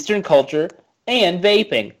 Eastern culture, and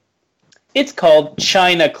vaping. It's called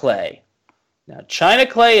China Clay. Now, China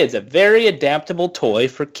Clay is a very adaptable toy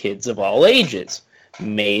for kids of all ages,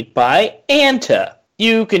 made by Anta.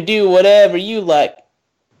 You can do whatever you like.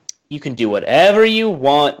 You can do whatever you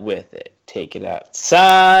want with it. Take it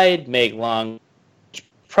outside, make long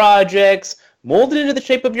projects, mold it into the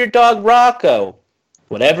shape of your dog Rocco.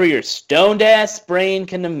 Whatever your stoned-ass brain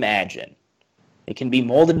can imagine. It can be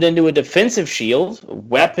molded into a defensive shield, a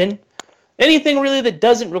weapon, anything really that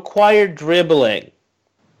doesn't require dribbling.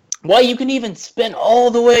 Why, you can even spin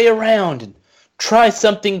all the way around and try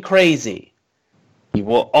something crazy. You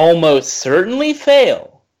will almost certainly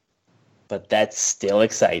fail, but that's still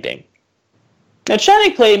exciting. Now,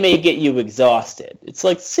 China Clay may get you exhausted. It's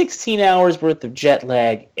like 16 hours worth of jet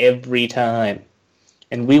lag every time.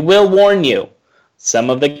 And we will warn you, some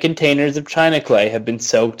of the containers of China Clay have been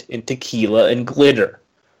soaked in tequila and glitter.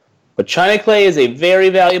 But China Clay is a very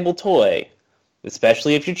valuable toy,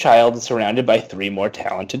 especially if your child is surrounded by 3 more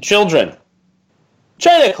talented children.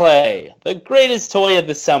 China Clay, the greatest toy of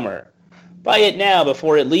the summer. Buy it now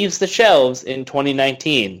before it leaves the shelves in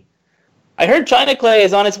 2019. I heard China Clay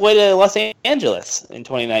is on its way to Los Angeles in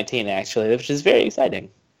 2019, actually, which is very exciting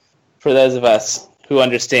for those of us who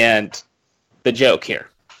understand the joke here.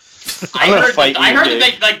 I heard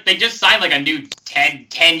that they just signed like a new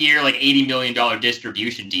 10-year, like $80 million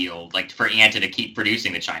distribution deal, like for Anta to keep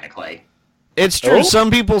producing the China Clay. It's true. Oh? Some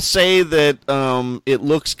people say that it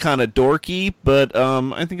looks kind of dorky, but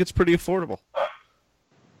I think it's pretty affordable.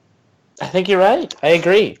 I think you're right. I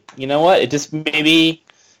agree. You know what? It just maybe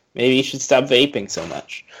you should stop vaping so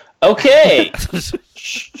much. Okay.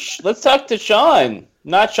 Let's talk to Sean.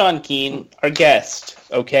 Not Sean Keane, our guest.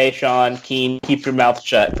 Okay, Sean Keane, keep your mouth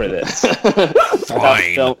shut for this.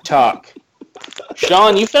 Fine. Don't talk.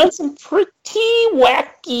 Sean, you found some pretty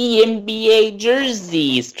wacky NBA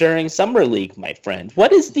jerseys during Summer League, my friend.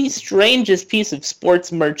 What is the strangest piece of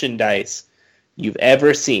sports merchandise you've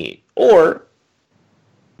ever seen? Or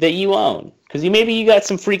that you own? Because maybe you got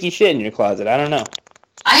some freaky shit in your closet. I don't know.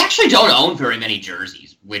 I actually don't own very many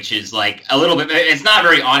jerseys, which is like a little bit. It's not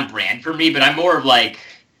very on brand for me, but I'm more of like.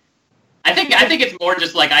 I think it's more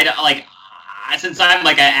just like I since I'm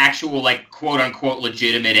like an actual like quote unquote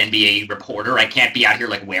legitimate NBA reporter, I can't be out here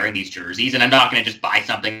like wearing these jerseys, and I'm not going to just buy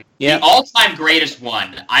something. Yeah. The all-time greatest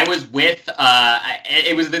one, I was with.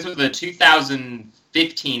 This was the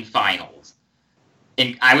 2015 finals,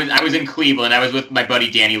 and I was in Cleveland. I was with my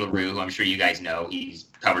buddy Danny LaRue, who I'm sure you guys know. He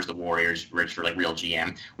covers the Warriors, rich for like Real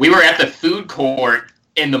GM. We were at the food court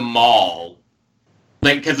in the mall,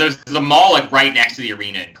 like because there's a mall like right next to the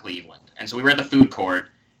arena in Cleveland, and so we were at the food court.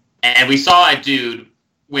 And we saw a dude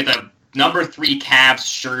with a number 3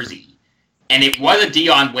 Cavs jersey, and it was a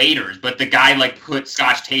Dion Waiters, but the guy like put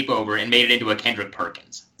Scotch tape over it and made it into a Kendrick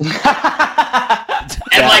Perkins. And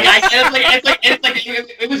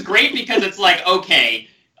it was great because it's like, okay,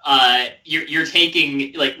 you're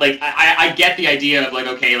taking like I get the idea of like,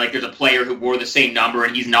 okay, like there's a player who wore the same number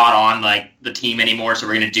and he's not on like the team anymore, so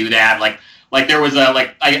we're gonna do that. Like there was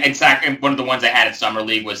in fact one of the ones I had at Summer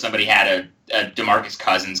League was somebody had a DeMarcus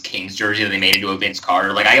Cousins Kings jersey that they made into a Vince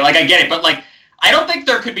Carter. I get it, but like I don't think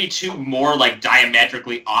there could be 2 more like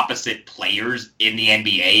diametrically opposite players in the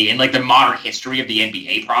NBA in like the modern history of the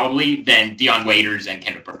NBA probably than Dion Waiters and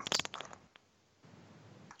Kendrick Perkins.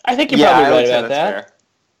 I think you're probably right about that. Fair.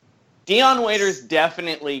 Dion Waiters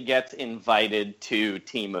definitely gets invited to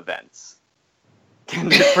team events.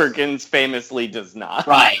 Kendrick Perkins famously does not.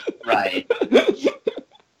 Right.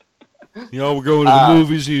 We're going to the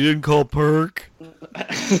movies. You didn't call Perk.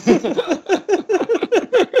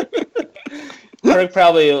 Perk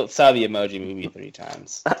probably saw the Emoji Movie 3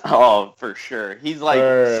 times. Oh, for sure. He's like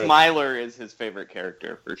Smiler is his favorite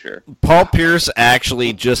character for sure. Paul Pierce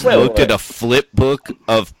actually just looked at a flip book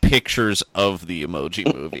of pictures of the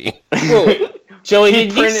Emoji Movie. Joey,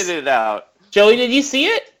 he printed it out. Joey, did you see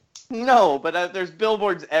it? No, but there's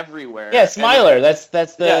billboards everywhere. Yeah, Smiler. That's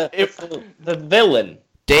the villain.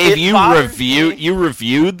 Dave, you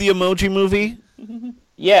reviewed the Emoji Movie?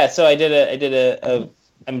 Yeah, so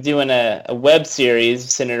I'm doing a web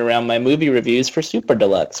series centered around my movie reviews for Super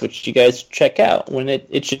Deluxe, which you guys check out when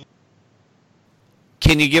it should.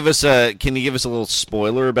 Can you give us a little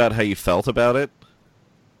spoiler about how you felt about it?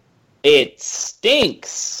 It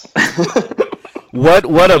stinks. What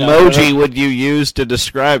emoji would you use to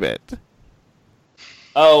describe it?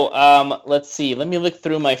 Oh, let's see. Let me look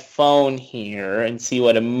through my phone here and see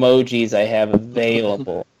what emojis I have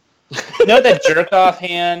available. You know that jerk-off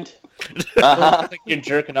hand? Like you're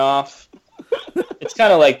jerking off? It's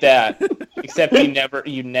kind of like that, except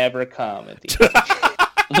you never come at the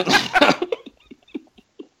end.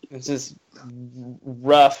 It's just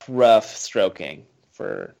rough stroking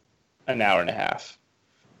for an hour and a half.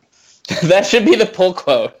 That should be the pull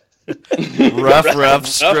quote. rough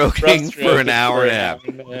stroking for an hour and a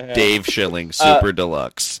half. Dave Schilling, Super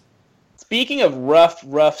Deluxe. Speaking of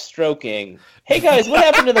rough stroking, hey guys, what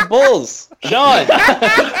happened to the Bulls? Sean!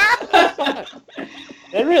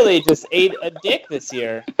 They really just ate a dick this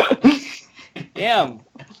year. Damn.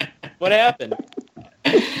 What happened?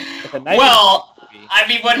 Well, I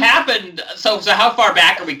mean, what happened? So how far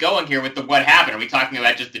back are we going here with the what happened? Are we talking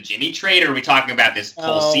about just the Jimmy trade, or are we talking about this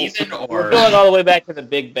whole season? Or we're going all the way back to the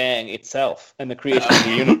Big Bang itself and the creation of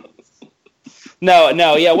the universe.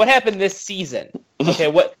 No, yeah. What happened this season?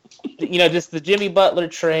 Okay, just the Jimmy Butler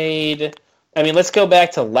trade. I mean, let's go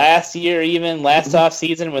back to last year, even last off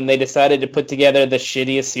season when they decided to put together the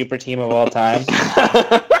shittiest super team of all time.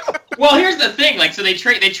 Well, here's the thing, so they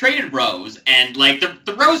traded Rose, and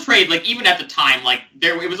the Rose trade, even at the time,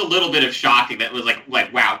 it was a little bit of shocking that it was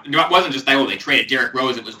wow. It wasn't just they traded Derrick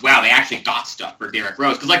Rose, it was wow, they actually got stuff for Derrick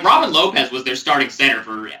Rose, because Robin Lopez was their starting center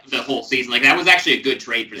for the whole season. That was actually a good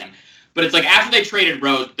trade for them. But it's after they traded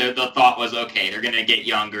Rose, the thought was, okay, they're going to get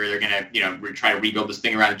younger, they're going to try to rebuild this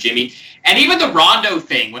thing around Jimmy. And even the Rondo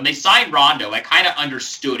thing, when they signed Rondo, I kind of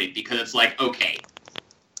understood it, because it's okay,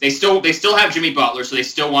 they still have Jimmy Butler, so they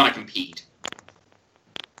still want to compete.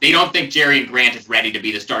 They don't think Jerry Grant is ready to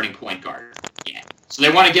be the starting point guard yet. So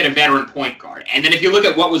they want to get a veteran point guard. And then if you look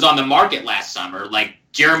at what was on the market last summer,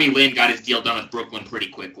 Jeremy Lin got his deal done with Brooklyn pretty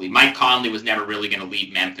quickly. Mike Conley was never really going to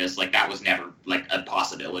leave Memphis. That was never a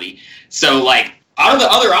possibility. So out of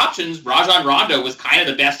the other options, Rajon Rondo was kind of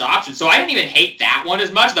the best option. So I didn't even hate that one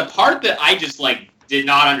as much. The part that I just did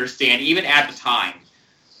not understand, even at the time,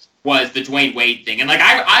 was the Dwayne Wade thing. And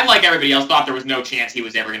I like everybody else, thought there was no chance he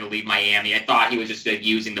was ever going to leave Miami. I thought he was just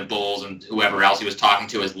using the Bulls and whoever else he was talking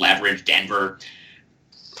to as leverage, Denver.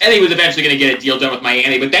 And he was eventually going to get a deal done with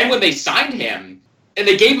Miami. But then when they signed him, and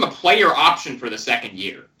they gave him a player option for the second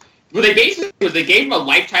year, what they basically was they gave him a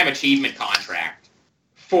lifetime achievement contract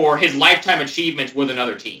for his lifetime achievements with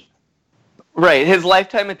another team. Right, his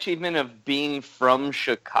lifetime achievement of being from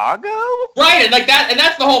Chicago? Right, and like that, and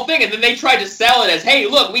that's the whole thing. And then they tried to sell it as, hey,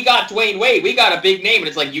 look, we got Dwayne Wade, we got a big name. And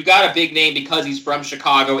it's like, you got a big name because he's from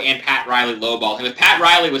Chicago and Pat Riley lowballed him. If Pat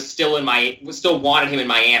Riley was still wanted him in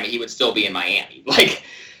Miami, he would still be in Miami. Like,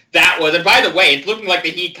 that was, and by the way, it's looking like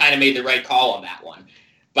the Heat kind of made the right call on that one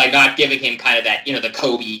by not giving him kind of that, the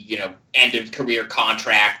Kobe, end of career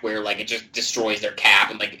contract where like it just destroys their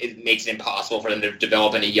cap and like it makes it impossible for them to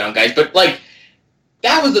develop any young guys. But like,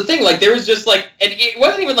 that was the thing. Like, there was just like, and it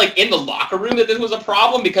wasn't even like in the locker room that this was a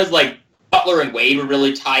problem because like Butler and Wade were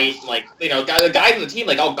really tight. Like, the guys on the team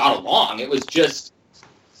like all got along. It was just,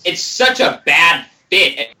 it's such a bad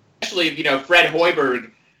fit, especially Fred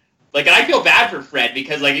Hoiberg. Like, and I feel bad for Fred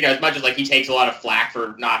because, like, as much as, like, he takes a lot of flack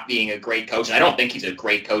for not being a great coach, and I don't think he's a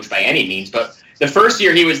great coach by any means, but the first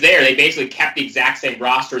year he was there, they basically kept the exact same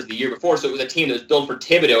roster as the year before, so it was a team that was built for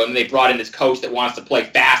Thibodeau, and they brought in this coach that wants to play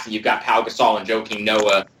fast, and you've got Pau Gasol and Joakim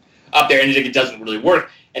Noah up there, and it doesn't really work.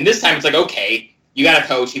 And this time it's like, okay, you got a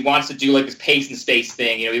coach, he wants to do, like, this pace and space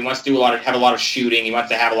thing, he wants to have a lot of shooting, he wants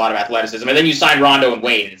to have a lot of athleticism, and then you sign Rondo and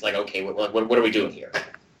Wade, and it's like, okay, what are we doing here?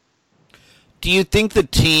 Do you think the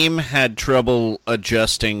team had trouble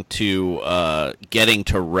adjusting to getting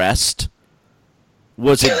to rest?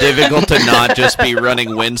 Was it difficult to not just be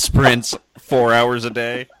running wind sprints 4 hours a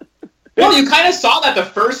day? Well, you kind of saw that the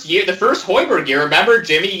first Hoiberg year. Remember,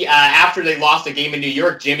 Jimmy, after they lost a game in New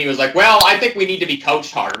York, Jimmy was like, well, I think we need to be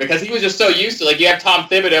coached harder because he was just so used to, like, you have Tom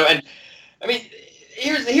Thibodeau. And, I mean,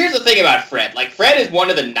 here's the thing about Fred. Like, Fred is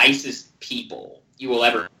one of the nicest people you will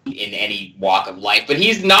ever meet in any walk of life, but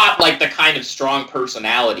he's not like the kind of strong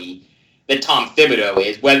personality that Tom Thibodeau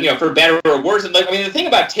is, when, for better or worse. And like, I mean, the thing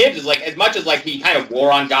about Tibbs is like, as much as like he kind of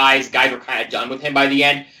wore on guys were kind of done with him by the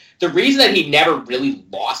end, the reason that he never really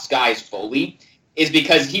lost guys fully is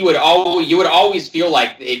because you would always feel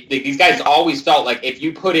like these guys always felt like if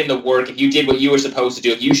you put in the work, if you did what you were supposed to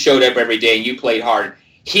do, if you showed up every day and you played hard,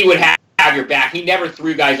 he would have your back. He never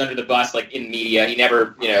threw guys under the bus like in media. He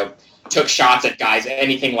never, took shots at guys,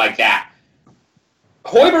 anything like that.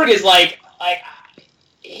 Hoiberg is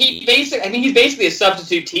he's basically a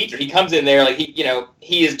substitute teacher. He comes in there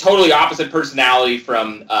he is totally opposite personality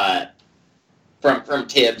from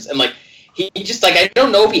Tibbs, and like he just like I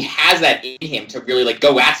don't know if he has that in him to really like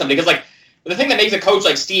go at something because like the thing that makes a coach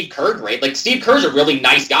like Steve Kerr great, like Steve Kerr's a really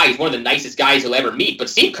nice guy. He's one of the nicest guys you'll ever meet, but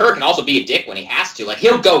Steve Kerr can also be a dick when he has to. Like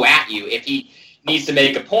he'll go at you if he needs to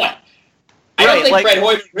make a point. I don't think Fred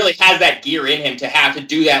Hoiberg really has that gear in him to have to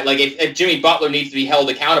do that. Like, if Jimmy Butler needs to be held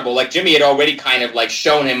accountable, like, Jimmy had already kind of, like,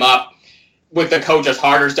 shown him up with the coaches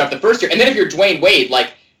harder stuff the first year. And then if you're Dwayne Wade,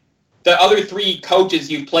 like, the other three coaches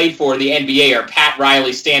you've played for in the NBA are Pat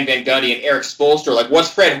Riley, Stan Van Gundy, and Eric Spoelstra. Like,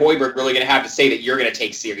 what's Fred Hoiberg really going to have to say that you're going to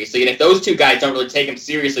take seriously? And if those two guys don't really take him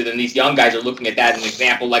seriously, then these young guys are looking at that as an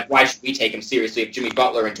example. Like, why should we take him seriously if Jimmy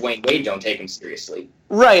Butler and Dwayne Wade don't take him seriously?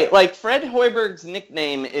 Right. Like, Fred Hoiberg's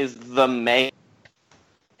nickname is the Mayor.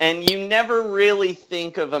 And you never really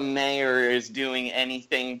think of a mayor as doing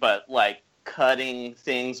anything but, like, cutting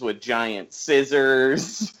things with giant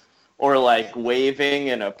scissors or, like, waving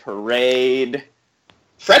in a parade.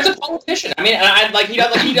 Fred's a politician. I mean, he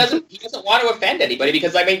doesn't want to offend anybody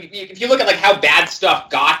because, I mean, if you look at, like, how bad stuff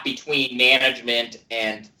got between management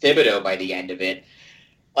and Thibodeau by the end of it,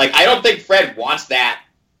 like, I don't think Fred wants that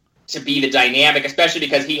to be the dynamic, especially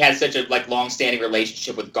because he has such a long-standing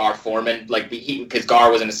relationship with Gar Forman. Because Gar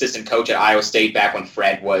was an assistant coach at Iowa State back when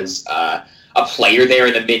Fred was a player there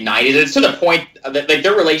in the mid-'90s. It's to the point that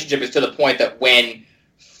their relationship is to the point that when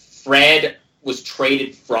Fred was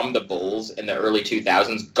traded from the Bulls in the early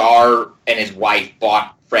 2000s, Gar and his wife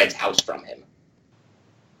bought Fred's house from him.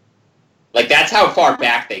 Like, that's how far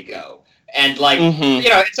back they go. And,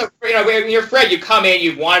 when you're Fred, you come in,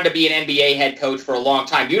 you've wanted to be an NBA head coach for a long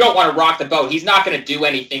time. You don't want to rock the boat. He's not going to do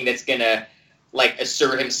anything that's going to,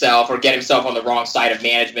 assert himself or get himself on the wrong side of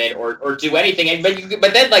management or do anything.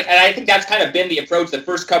 But then, and I think that's kind of been the approach the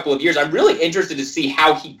first couple of years. I'm really interested to see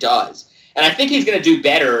how he does. And I think he's going to do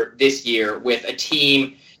better this year with a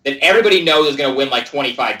team that everybody knows is going to win,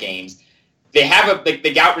 25 games. They have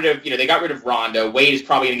they got rid of Rondo. Wade is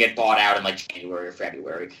probably going to get bought out in, January or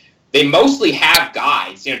February. They mostly have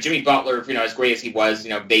guys. Jimmy Butler, as great as he was,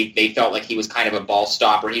 they felt like he was kind of a ball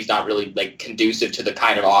stopper. He's not really, conducive to the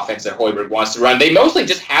kind of offense that Hoiberg wants to run. They mostly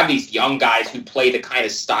just have these young guys who play the kind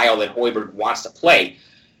of style that Hoiberg wants to play.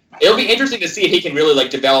 It'll be interesting to see if he can really,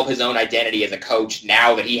 develop his own identity as a coach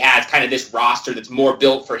now that he has kind of this roster that's more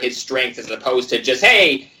built for his strengths as opposed to just,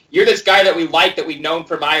 hey, you're this guy that we like, that we've known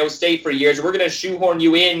from Iowa State for years. We're going to shoehorn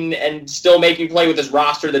you in and still make you play with this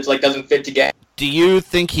roster that's, doesn't fit together. Do you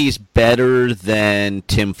think he's better than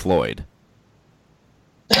Tim Floyd?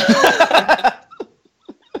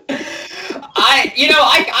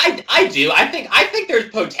 I do. I think there's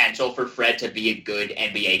potential for Fred to be a good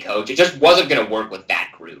NBA coach. It just wasn't going to work with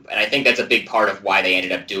that group, and I think that's a big part of why they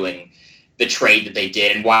ended up doing the trade that they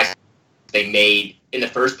did, and why they made in the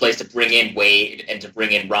first place to bring in Wade and to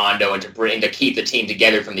bring in Rondo and to keep the team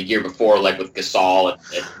together from the year before, like with Gasol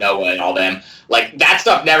and Noah and all them. Like, that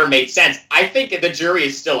stuff never made sense. I think the jury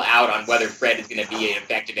is still out on whether Fred is going to be an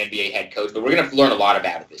effective NBA head coach, but we're going to learn a lot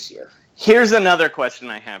about it this year. Here's another question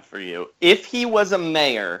I have for you. If he was a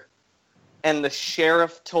mayor and the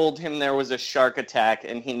sheriff told him there was a shark attack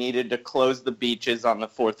and he needed to close the beaches on the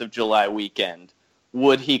 4th of July weekend,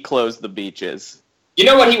 would he close the beaches? You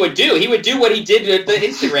know what he would do? He would do what he did with the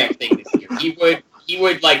Instagram thing this year. He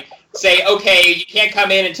would like say, okay, you can't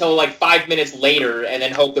come in until like 5 minutes later, and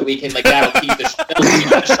then hope that we can like that'll keep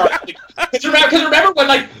the shark. Because remember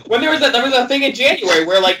when there was a thing in January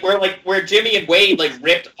where Jimmy and Wade like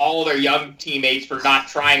ripped all their young teammates for not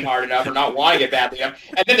trying hard enough or not wanting it badly enough,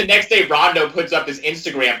 and then the next day Rondo puts up this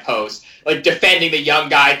Instagram post like defending the young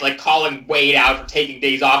guys, like calling Wade out for taking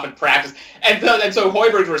days off in practice, and so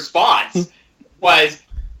Hoiberg's response was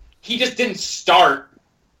he just didn't start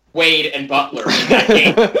Wade and Butler in that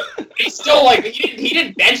game. He's still like he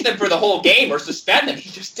didn't bench them for the whole game or suspend them. He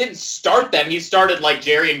just didn't start them. He started like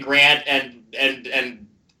Jerry Grant and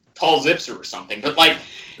Paul Zipser or something. But like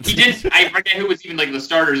he did. I forget who was even like the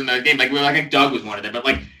starters in the game. Like I think Doug was one of them. But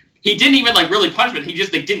like he didn't even like really punch them. He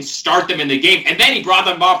just like didn't start them in the game. And then he brought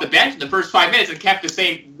them off the bench in the first 5 minutes and kept the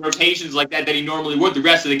same rotations like that he normally would the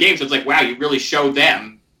rest of the game. So it's like, wow, you really showed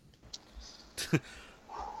them.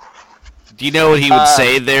 Do you know what he would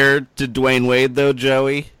say there to Dwayne Wade, though,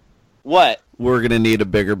 Joey? What? We're going to need a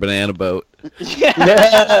bigger banana boat.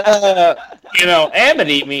 Yeah.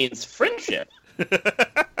 Amity means friendship.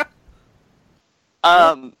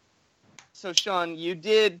 So, Sean, you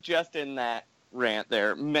did, just in that rant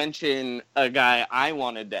there, mention a guy I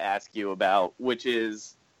wanted to ask you about, which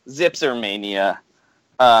is Zipser Mania.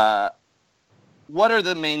 What are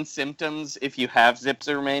the main symptoms if you have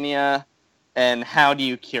Zipser Mania, and how do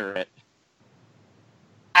you cure it?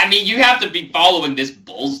 I mean, you have to be following this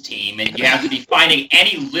Bulls team, and you have to be finding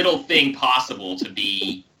any little thing possible to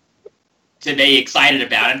be excited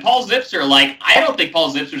about. And Paul Zipser, like, I don't think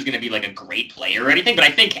Paul Zipser is going to be like a great player or anything, but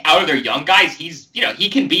I think out of their young guys, he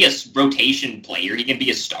can be a rotation player, he can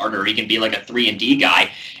be a starter, he can be like a 3-and-D guy.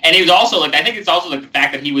 And he was also like, I think it's also like the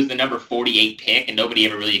fact that he was the number 48 pick, and nobody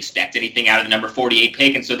ever really expected anything out of the number 48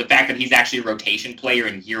 pick. And so the fact that he's actually a rotation player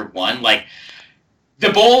in year one, like. The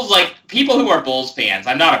Bulls, like, people who are Bulls fans,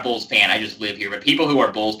 I'm not a Bulls fan, I just live here, but people who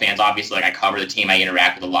are Bulls fans, obviously, like, I cover the team, I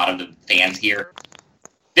interact with a lot of the fans here.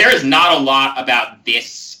 There is not a lot about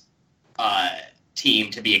this team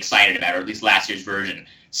to be excited about, or at least last year's version.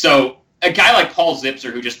 So, a guy like Paul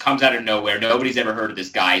Zipser, who just comes out of nowhere, nobody's ever heard of this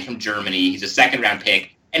guy, he's from Germany, he's a second-round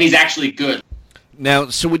pick, and he's actually good. Now,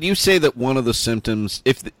 so would you say that one of the symptoms,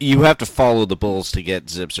 you have to follow the Bulls to get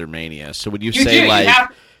Zipser Mania, so would you say,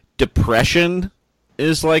 depression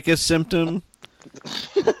is like a symptom?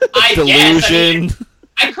 Delusion? Guess.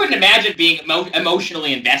 I couldn't imagine being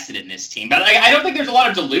emotionally invested in this team, but I don't think there's a lot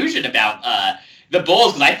of delusion about the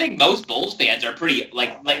Bulls, because I think most Bulls fans are pretty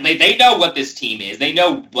like they know what this team is. They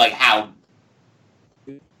know like how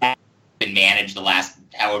it's been managed the last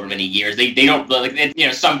however many years. They don't like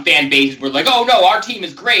some fan bases were like, oh no, our team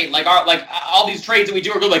is great. Like all these trades that we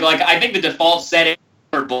do are good. Like I think the default setting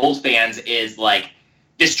for Bulls fans is like,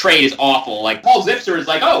 this trade is awful. Like, Paul Zipser is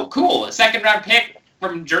like, oh, cool, a second-round pick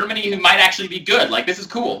from Germany who might actually be good. Like, this is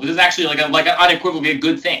cool. This is actually like an unequivocally a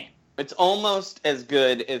good thing. It's almost as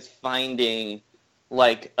good as finding,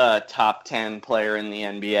 like, a top 10 player in the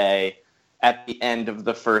NBA at the end of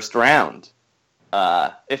the first round.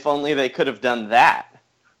 If only they could have done that.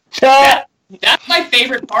 That's my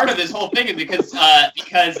favorite part of this whole thing, is because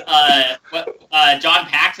John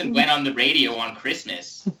Paxson went on the radio on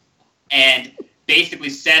Christmas and basically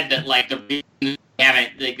said that like the reason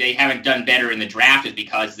they haven't done better in the draft is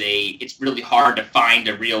because it's really hard to find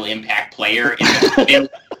a real impact player.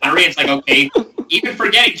 It's like, okay, even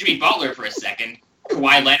forgetting Jimmy Butler for a second,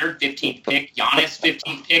 Kawhi Leonard 15th pick, Giannis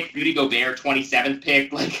 15th pick, Rudy Gobert 27th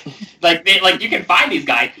pick, like you can find these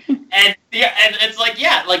guys, and it's like,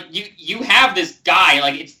 yeah, like you have this guy,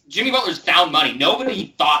 like it's Jimmy Butler's found money.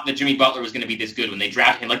 Nobody thought that Jimmy Butler was going to be this good when they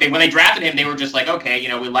drafted him. Like when they drafted him, they were just like, okay,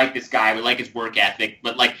 we like this guy, we like his work ethic,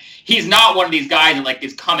 but like he's not one of these guys that like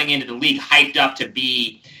is coming into the league hyped up to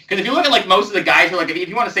be. Because if you look at like most of the guys who are like, if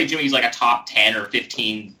you want to say Jimmy's like a top 10 or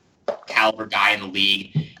 15 caliber guy in the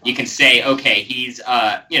league, you can say, okay, he's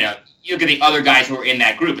you look at the other guys who are in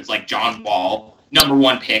that group. It's like John Wall, number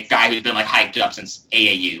one pick, guy who's been like hyped up since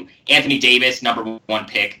AAU. Anthony Davis, number one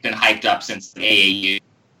pick, been hyped up since AAU.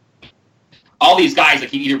 All these guys, like,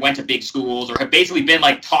 he either went to big schools or have basically been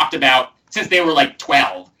like talked about since they were like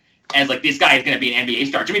 12 as like, this guy is going to be an NBA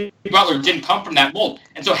star. Jimmy Butler didn't come from that mold,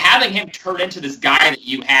 and so having him turn into this guy that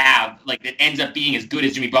you have like that ends up being as good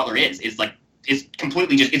as Jimmy Butler is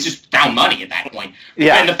completely it's just found money at that point.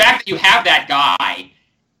 Yeah. And the fact that you have that guy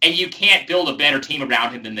and you can't build a better team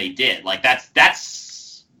around him than they did, like that's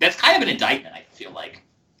kind of an indictment, I feel like.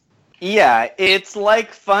 Yeah, it's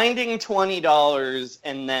like finding $20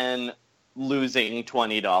 and then losing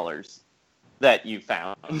 $20 that you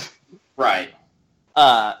found. Right.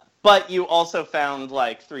 But you also found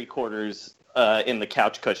like 3/4 in the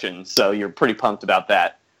couch cushion, so you're pretty pumped about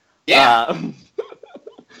that. Yeah.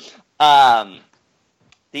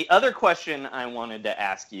 The other question I wanted to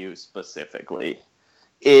ask you specifically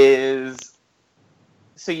is,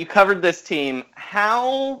 so you covered this team.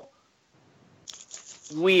 How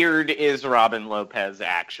weird is Robin Lopez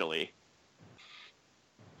actually?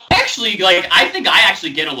 Actually, like, I think I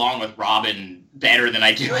actually get along with Robin better than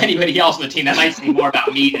I do anybody else on the team. That might say more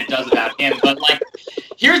about me than it does about him. But like,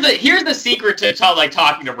 here's the secret to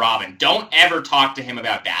talking to Robin. Don't ever talk to him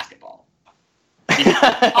about basketball. If you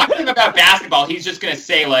talk to him about basketball, he's just gonna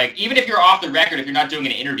say, like, even if you're off the record, if you're not doing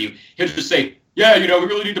an interview, he'll just say, yeah, we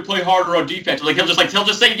really need to play harder on defense. Like he'll just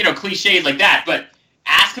say, cliches like that. But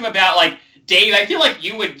ask him about, like, Dave, I feel like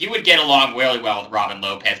you would get along really well with Robin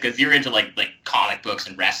Lopez because you're into like comic books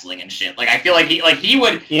and wrestling and shit. Like, I feel like he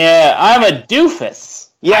would. Yeah, I'm a doofus.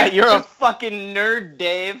 Yeah, you're a fucking nerd,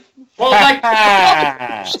 Dave. Well, like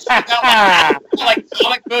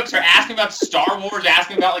comic books, or ask him about Star Wars, ask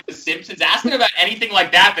him about like The Simpsons, ask him about anything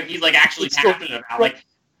like that he's like actually passionate about. Like,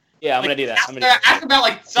 yeah, I'm gonna do that. Ask about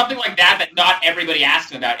like something like that not everybody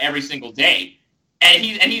asks him about every single day. And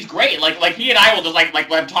he's great. Like he and I will just like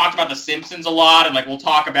I've talked about The Simpsons a lot, and like we'll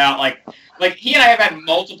talk about like he and I have had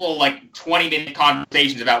multiple like 20-minute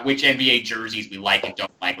conversations about which NBA jerseys we like and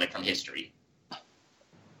don't like from history.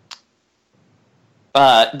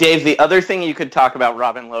 Dave, the other thing you could talk about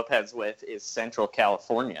Robin Lopez with is Central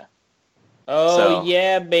California. Oh,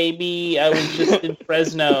 yeah, baby. I was just in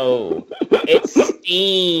Fresno. It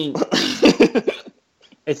stinks.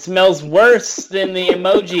 It smells worse than the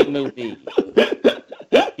Emoji Movie.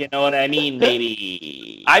 You know what I mean,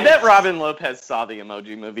 baby? I bet Robin Lopez saw the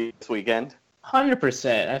Emoji Movie this weekend.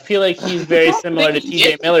 100%. I feel like he's very similar to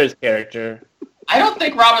T.J. Miller's character. I don't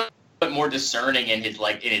think Robin is more discerning in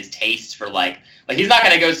his tastes for like he's not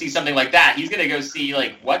gonna go see something like that. He's gonna go see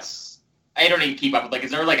like I don't even keep up with, like,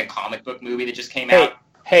 is there like a comic book movie that just came out?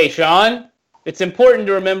 Hey, Sean, it's important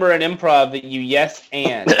to remember in improv that you yes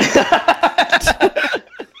and.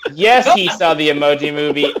 Yes, he saw the Emoji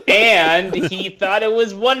Movie, and he thought it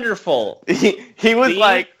was wonderful. He was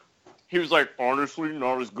like, honestly,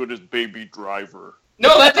 not as good as Baby Driver.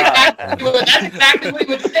 No, that's exactly what he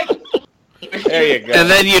would say. There you go. And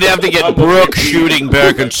then you'd have to get Brooke shooting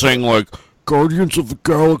back and saying, like, Guardians of the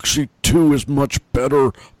Galaxy 2 is much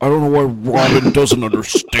better. I don't know why Robin doesn't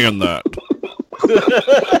understand that.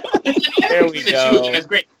 There we go. That's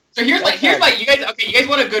great. So here's my you guys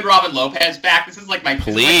want a good Robin Lopez fact? This is like my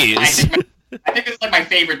please. I think this is like my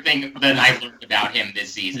favorite thing that I've learned about him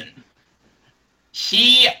this season.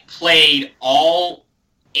 He played all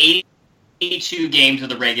 82 games of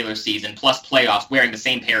the regular season plus playoffs wearing the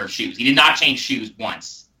same pair of shoes. He did not change shoes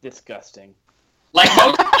once. Disgusting. Like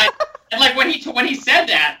when he said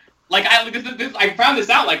that, like I found this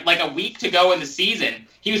out like a week to go in the season.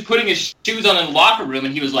 He was putting his shoes on in the locker room,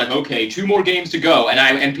 and he was like, "Okay, 2 more games to go."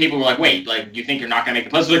 And people were like, "Wait, like, you think you're not gonna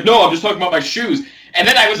make the playoffs?" Like, "No, I'm just talking about my shoes." And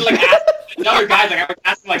then I was like asking other guys, like I was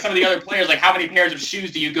asking like some of the other players, like, "How many pairs of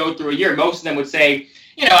shoes do you go through a year?" Most of them would say,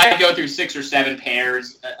 I go through 6 or 7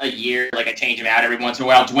 pairs a year. Like, I change them out every once in a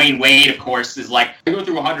while. Dwayne Wade, of course, is like, I go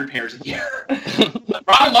through 100 pairs a year.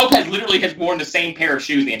 Robin Lopez literally has worn the same pair of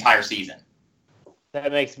shoes the entire season.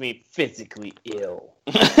 That makes me physically ill.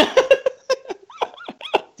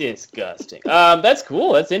 Disgusting. That's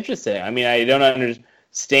cool. That's interesting. I mean, I don't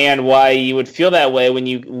understand why you would feel that way when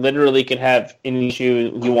you literally could have any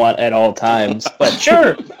shoe you want at all times. But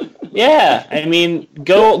sure. Yeah. I mean,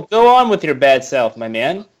 go on with your bad self, my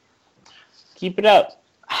man. Keep it up.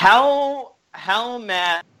 How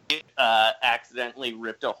Matt accidentally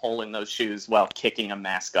ripped a hole in those shoes while kicking a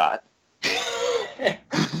mascot?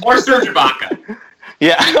 Or Serge Ibaka.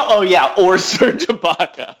 Yeah. Oh, yeah. Or Serge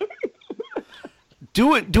Ibaka.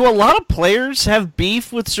 Do a lot of players have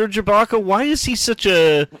beef with Serge Ibaka? Why is he such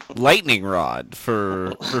a lightning rod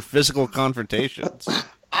for physical confrontations?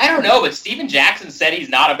 I don't know, but Steven Jackson said he's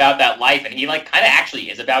not about that life, and he kind of actually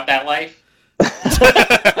is about that life.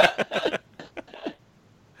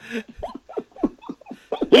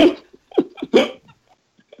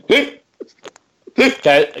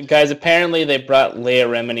 Guys, apparently they brought Leah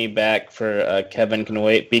Remini back for Kevin Can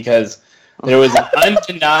Wait because there was an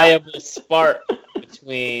undeniable spark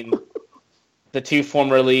between the two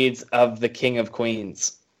former leads of The King of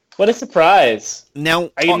Queens. What a surprise.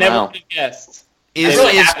 Now, you never would have guessed. I'm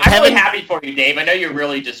really happy for you, Dave. I know you're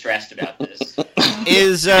really distressed about this.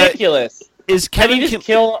 Is ridiculous. Is Kevin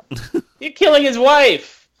You're killing his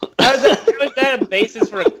wife. How is that a basis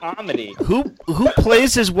for a comedy? Who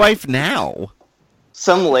plays his wife now?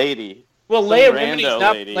 Some lady. Well, Leah Remini's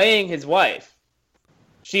not playing his wife.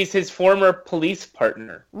 She's his former police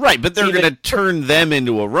partner. Right, but they're going to turn them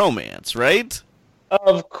into a romance, right?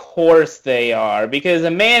 Of course they are, because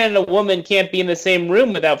a man and a woman can't be in the same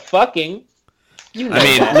room without fucking. Leah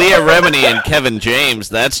Remini and Kevin James,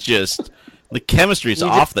 that's just... The chemistry's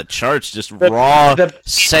off the charts, just raw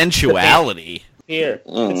sensuality. Here.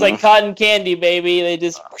 It's like cotton candy, baby. They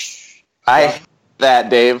just... I hate that,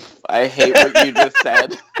 Dave. I hate what you just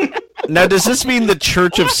said. Now, does this mean the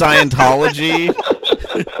Church of Scientology?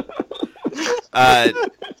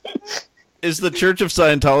 Is the Church of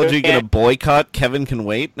Scientology going to boycott Kevin Can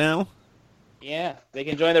Wait now? Yeah, they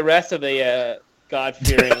can join the rest of the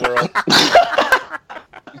God-fearing world.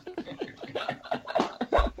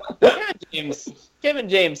 Kevin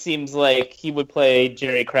James seems like he would play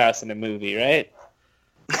Jerry Krause in a movie, right?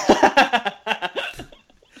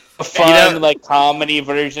 A fun, comedy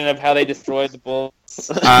version of how they destroyed the Bulls.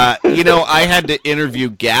 I had to interview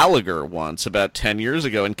Gallagher once about 10 years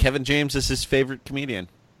ago, and Kevin James is his favorite comedian.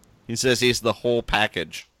 He says he's the whole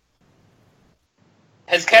package.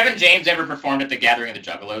 Has Kevin James ever performed at the Gathering of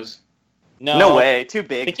the Juggalos? No way. Too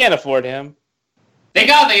big. They can't afford him. They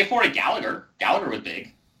afforded Gallagher. Gallagher was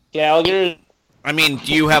big. Gallagher. I mean,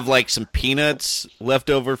 do you have some peanuts left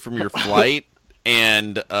over from your flight?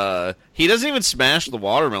 And he doesn't even smash the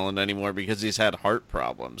watermelon anymore because he's had heart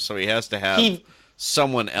problems, so he has to have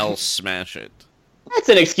someone else smash it. That's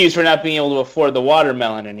an excuse for not being able to afford the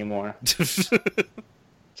watermelon anymore.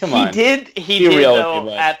 Come on. He did though,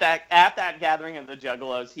 at that Gathering of the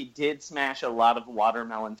Juggalos, he did smash a lot of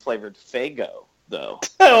watermelon flavored Faygo, though.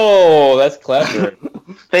 Oh, that's clever.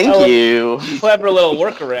 Thank you. Clever little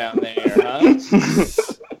workaround there, huh?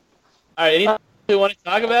 All right, anything we want to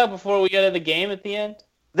talk about before we get to the game at the end?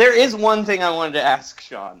 There is one thing I wanted to ask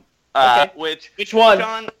Sean. Okay. Which one?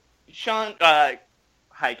 Sean,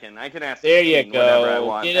 Hyken. I can ask. There you go. Whatever I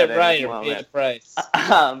want. Get it right or pay the price.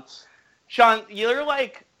 Sean, you're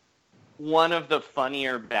one of the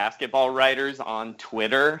funnier basketball writers on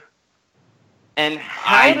Twitter. And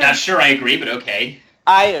I'm not sure I agree, but okay.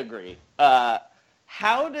 I agree.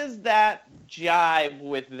 How does that jive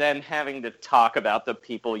with then having to talk about the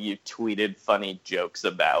people you tweeted funny jokes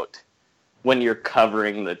about when you're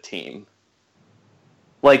covering the team?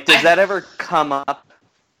 Does that ever come up?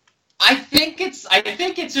 I think it's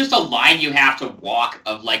just a line you have to walk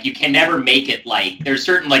of you can never make it there's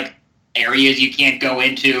certain areas you can't go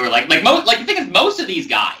into or the thing is most of these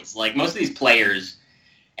guys, most of these players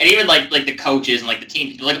and even the coaches and the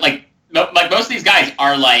team most of these guys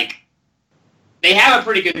are they have a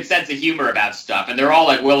pretty good sense of humor about stuff, and they're all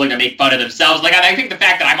willing to make fun of themselves. I think the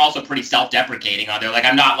fact that I'm also pretty self-deprecating on there,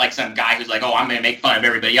 I'm not some guy who's oh, I'm going to make fun of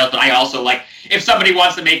everybody else, but I also if somebody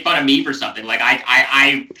wants to make fun of me for something,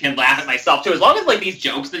 I can laugh at myself too. As long as these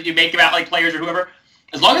jokes that you make about players or whoever,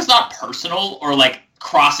 as long as it's not personal or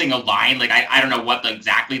crossing a line, I don't know what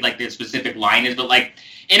exactly the specific line is, but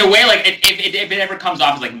in a way if it ever comes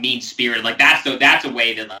off as mean spirited, that's a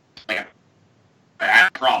way that I have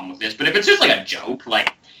a problem with this, but if it's just a joke, and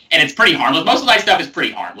it's pretty harmless, most of my stuff is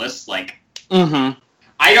pretty harmless, Mm-hmm.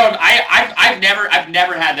 I've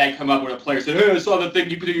never had that come up when a player said, "Hey, I saw the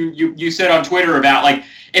thing you said on Twitter about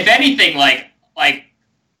if anything, I'll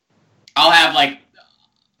have I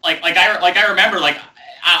remember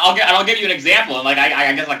I'll give you an example, and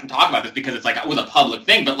I guess I can talk about this because it's it was a public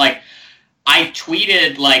thing, but I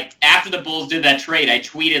tweeted after the Bulls did that trade, I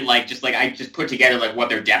tweeted I just put together what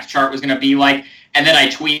their depth chart was going to be and then I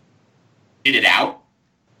tweeted it out,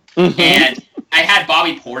 and I had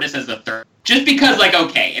Bobby Portis as the third, just because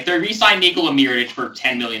okay, if they re-signed Nikola Mirotic for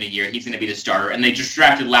 $10 million a year, he's going to be the starter, and they just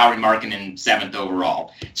drafted Lauri Markkanen 7th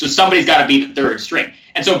overall, so somebody's got to be the third string,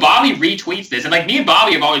 and so Bobby retweets this, and me and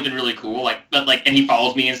Bobby have always been really cool, but and he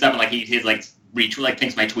follows me and stuff, and his retweet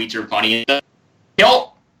thinks my tweets are funny, and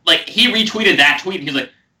he retweeted that tweet, and he's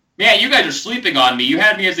man, you guys are sleeping on me. You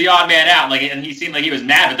had me as the odd man out. And he seemed like he was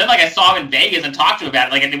mad. But then, I saw him in Vegas and talked to him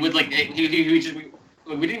about it. And it was we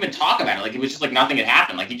didn't even talk about it. It was just nothing had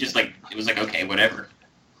happened. He just it was okay, whatever.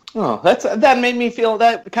 Oh, that made me feel,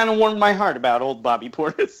 that kind of warmed my heart about old Bobby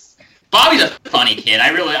Portis. Bobby's a funny kid. I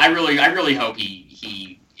really hope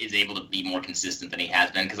he is able to be more consistent than he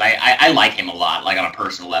has been, because I like him a lot, like on a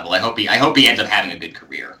personal level. I hope he ends up having a good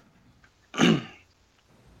career.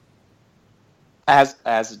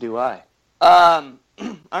 As do I. All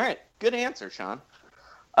right, good answer, Sean.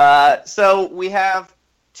 So we have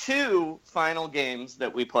 2 final games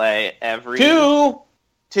that we play every... Two.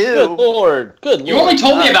 Good Lord. You only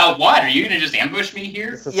told me about one. Are you going to just ambush me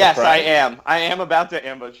here? Yes, I am. I am about to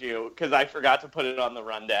ambush you because I forgot to put it on the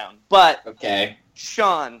rundown. But, okay,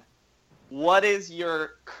 Sean, what is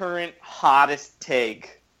your current hottest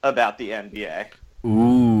take about the NBA?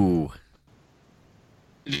 Ooh.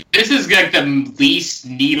 This is like the least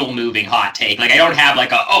needle-moving hot take. Like, I don't have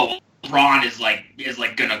like LeBron is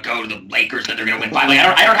gonna go to the Lakers and they're gonna win 5. Like,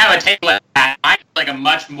 I don't have a take like that. I like a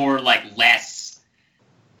much more like less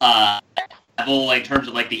level, like, in terms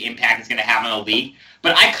of like the impact it's gonna have on the league.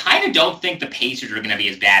 But I kind of don't think the Pacers are gonna be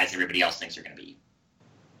as bad as everybody else thinks they're gonna be.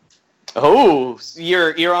 Oh,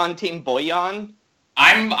 you're on Team Boyan?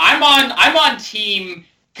 I'm on team.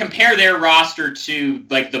 Compare their roster to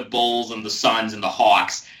like the Bulls and the Suns and the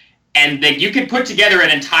Hawks, and that you could put together an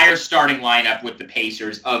entire starting lineup with the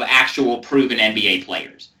Pacers of actual proven NBA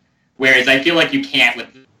players. Whereas I feel like you can't with.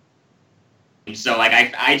 So like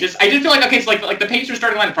I just feel like, okay, so like the Pacers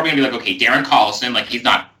starting lineup probably gonna be like, okay, Darren Collison, like he's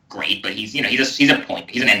not great, but he's an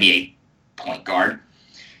NBA point guard.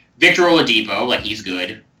 Victor Oladipo, like he's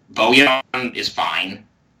good. Bojan is fine.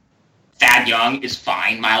 Thad Young is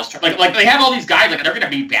fine. Miles Turner, like they have all these guys, like they're going to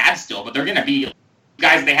be bad still, but they're going to be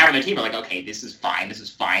guys they have on their team are like, okay, this is fine.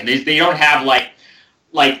 They don't have like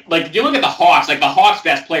if you look at the Hawks, like the Hawks'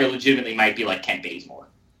 best player legitimately might be like Kent Bazemore.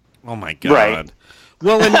 Oh my God. Right.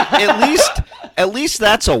 Well, and at least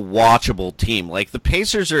that's a watchable team. Like the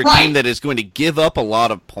Pacers are a team that is going to give up a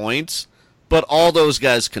lot of points, but all those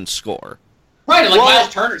guys can score. Right, like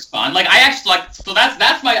Miles Turner's fun. Like I actually like, so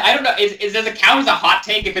that's my, I don't know, does it count as a hot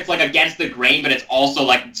take if it's like against the grain, but it's also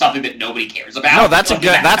like something that nobody cares about? No, that's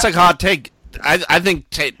a hot take. I think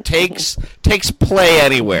takes play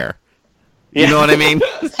anywhere. You know what I mean?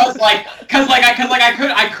 Because I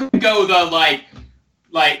could go the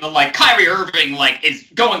like Kyrie Irving like is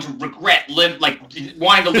going to regret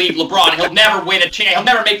wanting to leave LeBron. He'll never win a chance. He'll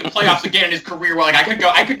never make the playoffs again in his career. Well, like I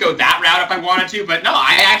could go that route if I wanted to, but no,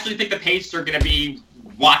 I actually think the Pacers are going to be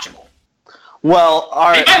watchable. Well,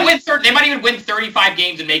 they might even win 35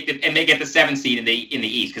 games and make it the 7th seed in the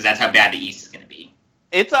East, because that's how bad the East is going to be.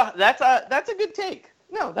 That's a good take.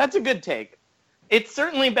 No, that's a good take. It's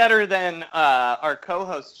certainly better than our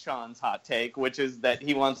co-host Sean's hot take, which is that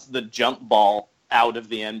he wants the jump ball out of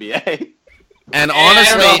the NBA. And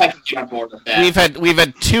honestly, we've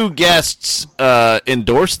had 2 guests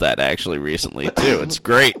endorse that actually recently too. It's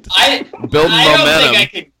great. Building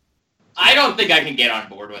momentum. I don't think I can get on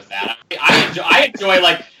board with that. I enjoy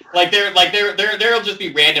there'll just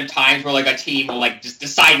be random times where like a team will like just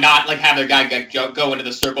decide not like have their guy go into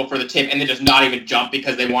the circle for the tip and then just not even jump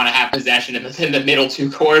because they want to have possession in the middle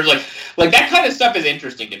 2 quarters. Like that kind of stuff is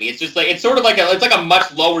interesting to me. It's just like it's sort of like it's like a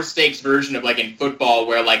much lower stakes version of like in football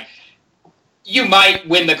where like you might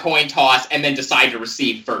win the coin toss and then decide to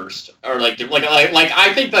receive first, or like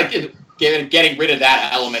I think like getting rid of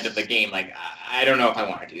that element of the game. Like I don't know if I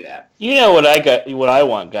want to do that. You know what I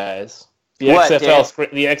want, guys. The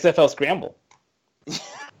XFL scramble. Did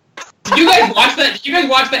you guys watch that? Did you guys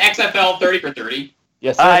watch the XFL 30 for 30?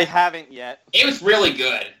 Yes, sir. I haven't yet. It was really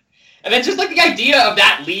good. And then just like the idea of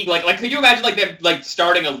that league, like could you imagine like them like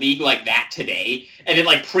starting a league like that today, and then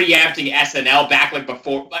like preempting SNL back like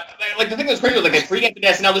before, like the thing that was crazy was like they preempted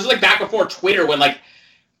SNL. This is like back before Twitter when like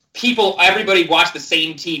everybody watched the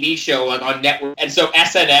same TV show like on network, and so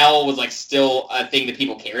SNL was like still a thing that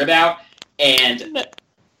people cared about. And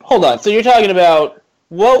hold on, so you're talking about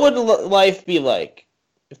what would life be like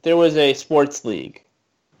if there was a sports league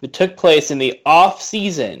that took place in the off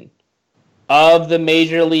season of the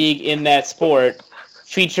major league in that sport,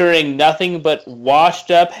 featuring nothing but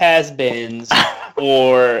washed up has-beens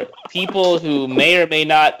or people who may or may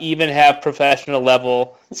not even have professional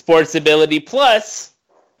level sports ability, plus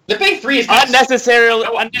the Big Three is unnecessarily.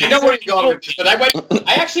 I know where you're going with this, but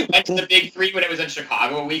I actually went to the Big Three when it was in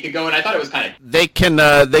Chicago a week ago, and I thought it was kind of. They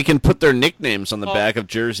can put their nicknames on the back of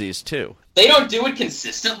jerseys too. They don't do it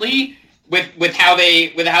consistently with how they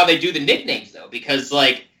do the nicknames though, because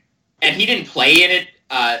like. And he didn't play in it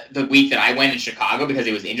the week that I went in Chicago because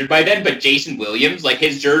he was injured by then. But Jason Williams, like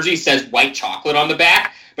his jersey says white chocolate on the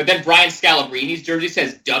back. But then Brian Scalabrini's jersey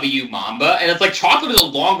says W Mamba. And it's like chocolate is a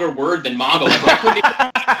longer word than Mamba. Like, why couldn't they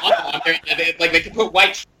put Mamba on there? Like they could put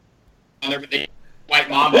white on there, but they White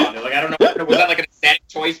Mamba on there. Like, I don't know, was that like an aesthetic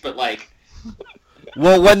choice, but like...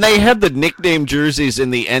 Well, when they had the nickname jerseys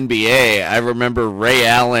in the NBA, I remember Ray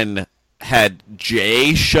Allen had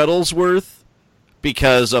Jay Shuttlesworth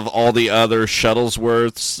because of all the other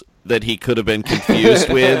Shuttlesworths that he could have been confused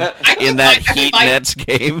with in that Heat Nets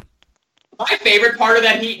game. My favorite part of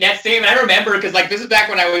that Heat Nets game, and I remember because like this is back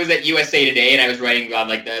when I was at USA Today and I was writing on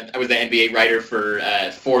I was the NBA writer for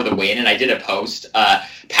the Win, and I did a post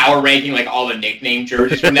power ranking like all the nickname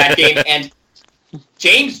jerseys from that game, and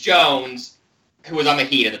James Jones, who was on the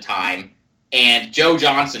Heat at the time, and Joe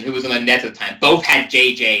Johnson, who was on the Nets at the time, both had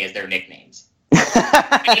JJ as their nicknames.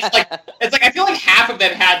 It's like I feel like half of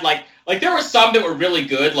them had like there were some that were really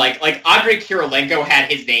good, like Andrei Kirilenko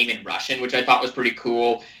had his name in Russian, which I thought was pretty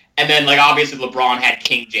cool. And then like obviously LeBron had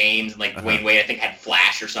King James, and like Dwayne Wade I think had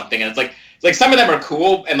Flash or something. And it's like some of them are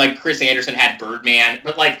cool, and like Chris Anderson had Birdman,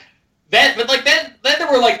 but then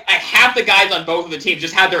there were like half the guys on both of the teams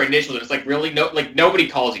just had their initials. And it's like really nobody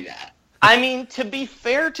calls you that. I mean, to be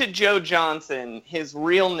fair to Joe Johnson, his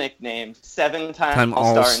real nickname, 7-time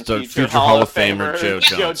All-Star and future Hall of Famer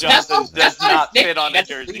Joe Johnson does not fit on the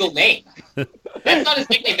jersey. That's his legal name. That's not his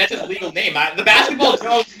nickname. That's his legal name. The Basketball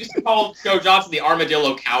Jones used to call Joe Johnson the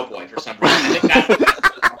Armadillo Cowboy for some reason. I think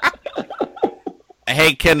that's...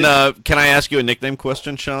 Hey, can I ask you a nickname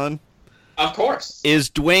question, Sean? Of course. Is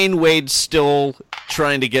Dwayne Wade still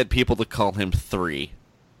trying to get people to call him 3?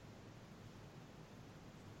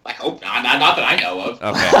 I hope not. Not that I know of.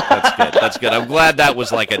 Okay, that's good. That's good. I'm glad that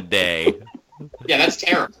was like a day. Yeah, that's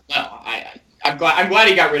terrible. No, I'm glad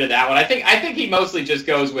he got rid of that one. I think he mostly just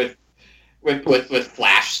goes with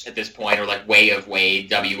Flash at this point, or like Way of Wade,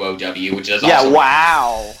 WOW, which is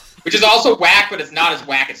also which is also whack, but it's not as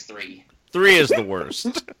whack as 3. 3 is the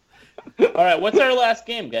worst. All right, what's our last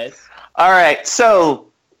game, guys? All right, so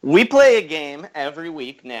we play a game every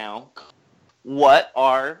week now. What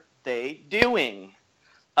are they doing?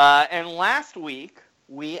 And last week,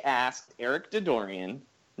 we asked Eric Dodorian,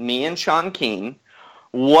 me and Sean Keane,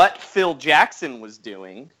 what Phil Jackson was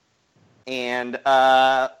doing. And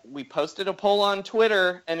we posted a poll on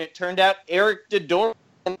Twitter, and it turned out Eric Dodorian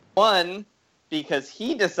won because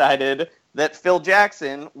he decided that Phil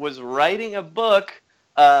Jackson was writing a book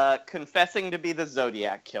confessing to be the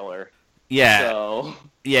Zodiac Killer. Yeah.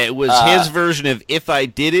 Yeah, it was his version of If I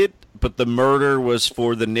Did It, but the murder was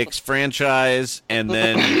for the Knicks franchise, and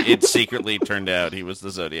then it secretly turned out he was the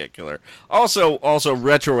Zodiac Killer. Also,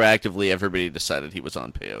 retroactively, everybody decided he was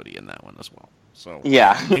on peyote in that one as well. So,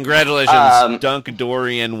 yeah, congratulations, Dunk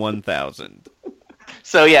Dorian 1000.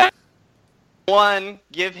 So yeah,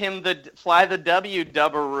 give him fly the W,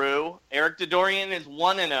 Dubberoo. Eric Dodorian is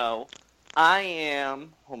 1-0. I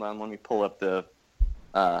am. Hold on, let me pull up the.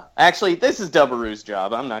 Actually, this is Dubberoo's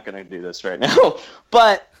job. I'm not going to do this right now,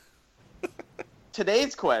 but.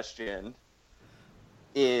 Today's question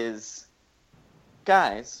is,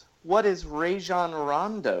 guys, what is Rajon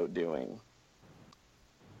Rondo doing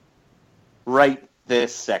right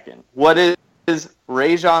this second? What is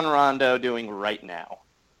Rajon Rondo doing right now?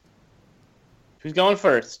 Who's going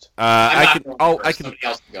first? Somebody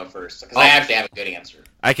else can go first because I actually have a good answer.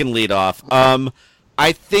 I can lead off.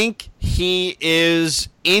 I think he is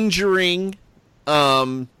injuring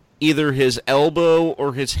either his elbow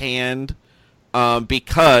or his hand.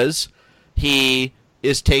 Because he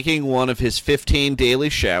is taking one of his 15 daily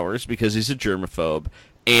showers because he's a germaphobe,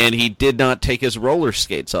 and he did not take his roller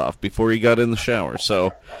skates off before he got in the shower.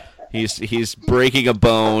 So he's breaking a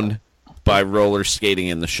bone by roller skating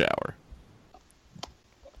in the shower.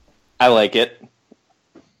 I like it.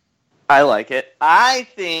 I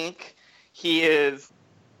think he is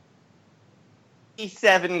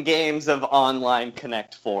 7 games of online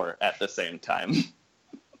Connect 4 at the same time.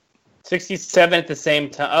 67 at the same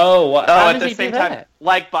time. Oh, at the same time,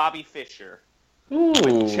 like Bobby Fischer. Ooh.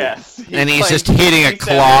 With chess. And he's just hitting a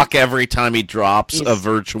clock every time he drops a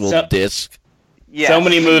virtual disc. Yes. So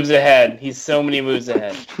many moves ahead. He's so many moves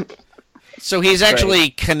ahead. So he's actually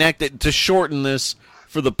connected. To shorten this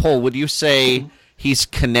for the poll, would you say he's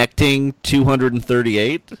connecting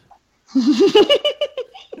 238?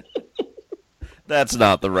 That's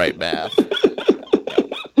not the right math.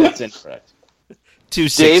 That's incorrect.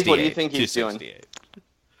 268. Dave, what do you think he's doing?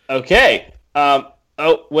 Okay.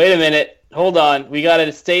 Wait a minute. Hold on. We got a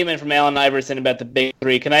statement from Allen Iverson about the Big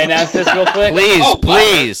Three. Can I announce this real quick?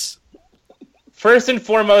 Please. First and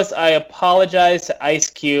foremost, I apologize to Ice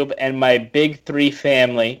Cube and my Big Three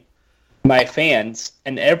family, my fans,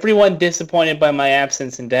 and everyone disappointed by my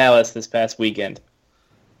absence in Dallas this past weekend.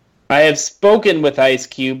 I have spoken with Ice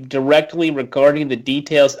Cube directly regarding the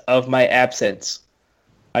details of my absence.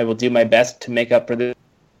 I will do my best to make up for this.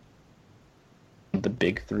 the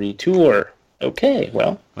Big Three tour. Okay,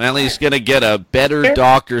 well, he's going to get a better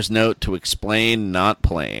doctor's note to explain not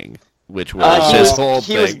playing, which was his whole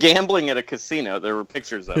thing. He was gambling at a casino. There were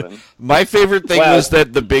pictures of him. My favorite thing was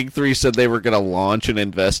that the Big Three said they were going to launch an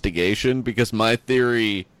investigation, because my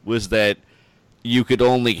theory was that you could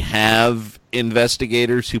only have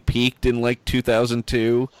investigators who peaked in,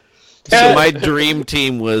 2002. So my dream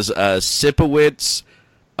team was Sipowicz,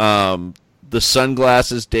 the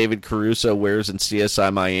sunglasses David Caruso wears in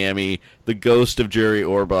CSI Miami, the ghost of Jerry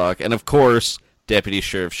Orbach, and of course, Deputy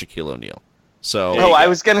Sheriff Shaquille O'Neal. So, I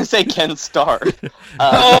was going to say Ken Starr.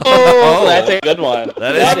 That's a good one.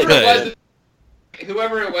 That is good.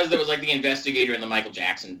 Whoever it was that was the investigator in the Michael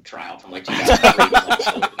Jackson trial from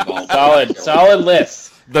 2003. Solid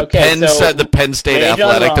list. The Penn State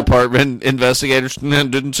Athletic Department investigators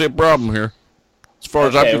didn't see a problem here. As far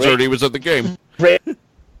as I'm concerned, he was at the game.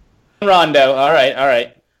 Rondo. All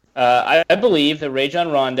right. I believe that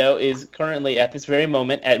Rajon Rondo is currently at this very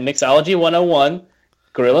moment at Mixology 101,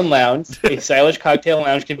 Grill and Lounge, a stylish cocktail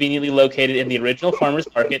lounge conveniently located in the original Farmers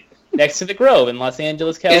Market next to the Grove in Los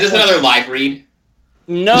Angeles, California. Is this another live read?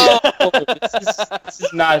 No, this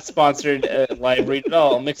is not a sponsored live read at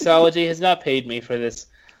all. Mixology has not paid me for this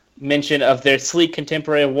mention of their sleek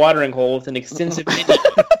contemporary watering hole with an extensive menu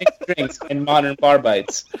of mixed drinks and modern bar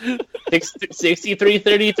bites.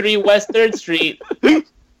 6333 West 3rd Street.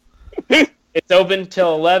 It's open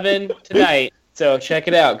till 11 tonight, so check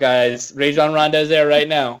it out, guys. Rajon Rondo's there right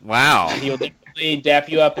now. Wow. He'll definitely dap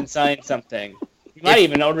you up and sign something. He might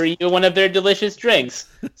even order you one of their delicious drinks,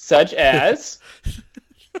 such as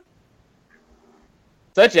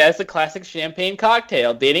the classic champagne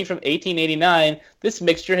cocktail. Dating from 1889, this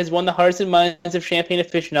mixture has won the hearts and minds of champagne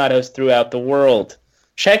aficionados throughout the world.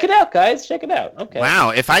 Check it out, guys. Check it out. Okay.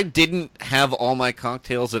 Wow, if I didn't have all my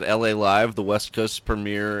cocktails at LA Live, the West Coast's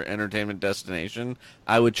premier entertainment destination,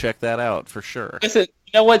 I would check that out for sure. Listen,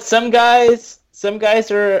 you know what? Some guys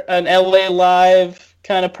are an LA Live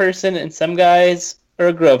kind of person, and some guys are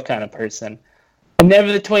a Grove kind of person.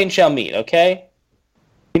 Never the twain shall meet, okay?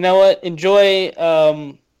 You know what? Enjoy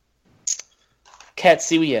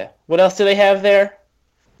Katsuya. What else do they have there?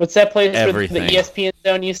 What's that place where the ESPN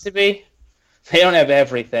zone used to be? They don't have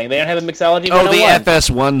everything. They don't have a Mixology 101. Oh, the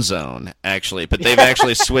FS1 zone, actually. But they've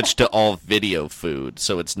actually switched to all video food,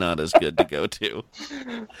 so it's not as good to go to.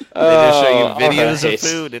 They just show you videos of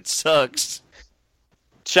food. It sucks.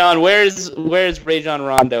 Sean, where's Rajon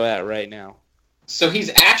Rondo at right now? So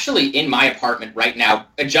he's actually in my apartment right now,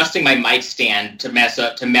 adjusting my mic stand to mess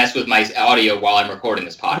with my audio while I'm recording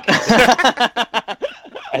this podcast.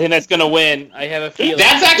 I think that's gonna win. I have a feeling.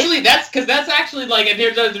 That's actually there's actually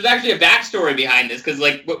a backstory behind this, because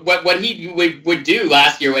what he would do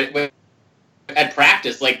last year at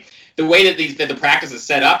practice, the way that the practice is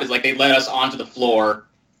set up is they let us onto the floor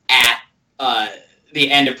at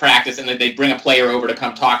the end of practice, and then they bring a player over to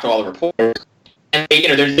come talk to all the reporters. And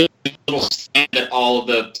there's a little stand that all of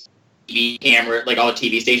the TV camera, all the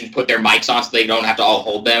TV stations put their mics on, so they don't have to all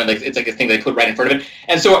hold them. And it's a thing they put right in front of it.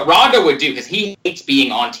 And so what Rondo would do, because he hates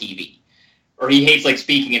being on TV, or he hates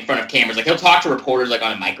speaking in front of cameras. He'll talk to reporters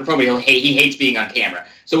on a microphone, but he hates being on camera.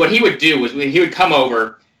 So what he would do was he would come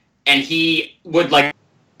over, and he would the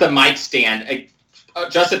mic stand.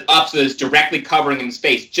 Adjust it up so that it's directly covering him in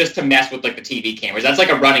space, just to mess with the TV cameras. That's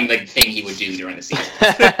a running thing he would do during the season.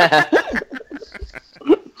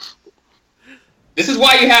 This is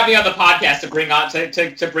why you have me on the podcast, to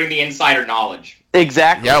bring the insider knowledge.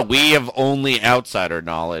 Exactly. Yeah, we have only outsider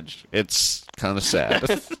knowledge. It's kind of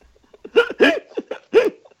sad.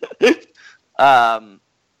 All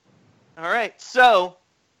right, so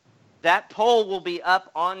that poll will be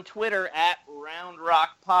up on Twitter at Round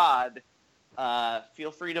Rock Pod.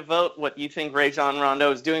 Feel free to vote what you think Rajon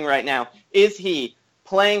Rondo is doing right now. Is he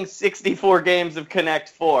playing 64 games of Connect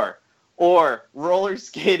 4? Or roller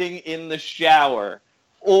skating in the shower?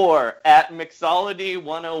 Or at Mixology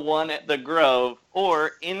 101 at the Grove?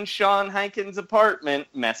 Or in Sean Hyken's apartment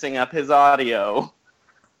messing up his audio?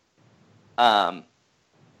 And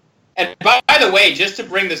by the way, just to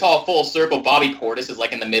bring this all full circle, Bobby Portis is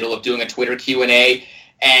in the middle of doing a Twitter Q&A,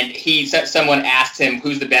 and someone asked him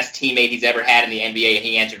who's the best teammate he's ever had in the NBA, and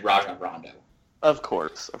he answered Rajon Rondo. Of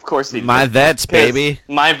course he did. My vets, baby.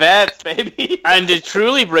 My vets, baby. And to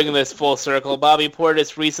truly bring this full circle, Bobby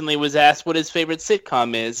Portis recently was asked what his favorite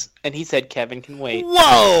sitcom is, and he said Kevin Can Wait.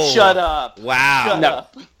 Whoa! Shut up. Wow. No,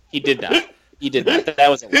 he did not. He did not. That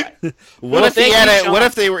was a lie. What if they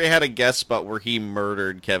had a guest spot where he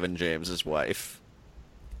murdered Kevin James's wife?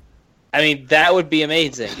 I mean, that would be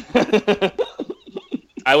amazing.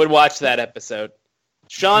 I would watch that episode.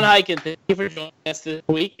 Sean Hyken, thank you for joining us this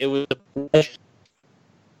week. It was a pleasure.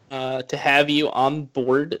 to have you on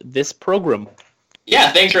board this program.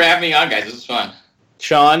 Yeah, thanks for having me on, guys. This was fun.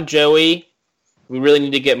 Sean, Joey, we really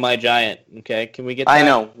need to get My Giant, okay? Can we get that? I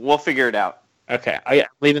know. We'll figure it out. Okay, I'm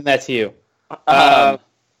leaving that to you.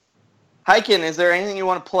 Hikin, is there anything you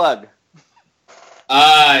want to plug?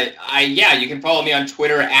 Yeah, you can follow me on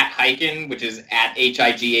Twitter at Hikin, which is at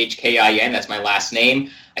HIGHKIN. That's my last name.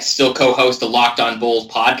 I still co-host the Locked On Bulls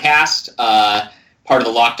podcast, part of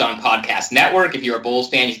the Locked On Podcast Network. If you're a Bulls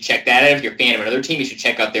fan, you should check that out. If you're a fan of another team, you should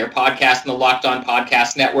check out their podcast on the Locked On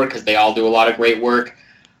Podcast Network because they all do a lot of great work.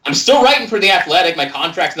 I'm still writing for The Athletic. My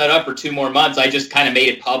contract's not up for 2 more months. I just kind of made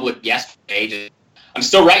it public yesterday. I'm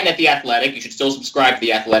still writing at The Athletic. You should still subscribe to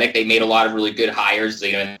The Athletic. They made a lot of really good hires,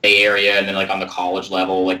 in the Bay Area and then on the college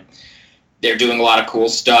level. They're doing a lot of cool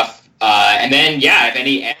stuff. And then, if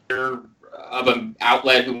any editor of an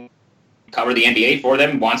outlet who cover the NBA for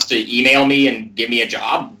them wants to email me and give me a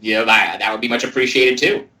job, that would be much appreciated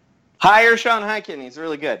too. Hire Sean Hikin. He's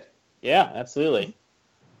really good. Yeah, absolutely.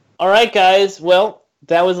 All right, guys. Well,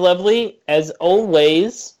 that was lovely. As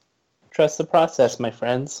always, trust the process, my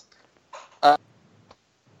friends.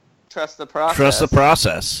 Trust the process. Trust the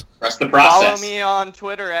process. Trust the process. Follow me on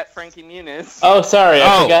Twitter at Frankie Muniz. Oh, sorry.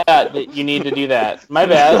 I forgot that you need to do that. My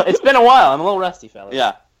bad. It's been a while. I'm a little rusty, fellas.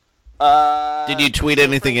 Yeah. Did you tweet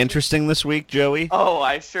anything interesting this week, Joey? Oh,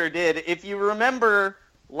 I sure did. If you remember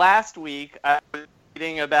last week, I was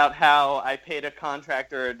tweeting about how I paid a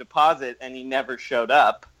contractor a deposit and he never showed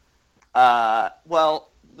up. Well,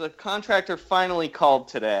 the contractor finally called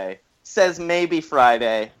today. Says maybe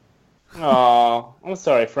Friday. Oh, I'm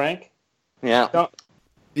sorry, Frank. Yeah.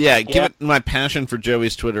 Given my passion for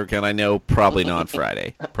Joey's Twitter account, I know probably not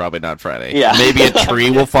Friday. Probably not Friday. Yeah. Maybe a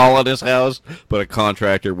tree will fall on his house, but a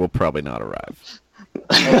contractor will probably not arrive.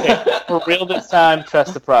 Okay, for real this time,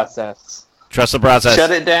 trust the process. Trust the process.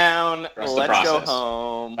 Shut it down. Trust the Let's go process.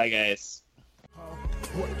 home. Bye, guys.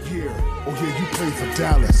 What year? Oh yeah, you played for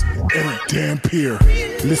Dallas. Eric Dampier.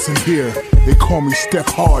 Listen here, they call me Steph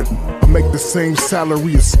Harden. I make the same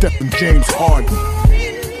salary as Steph and James Harden.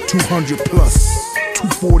 200 plus,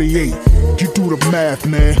 248. You do the math,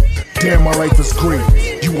 man. Damn, my life is great.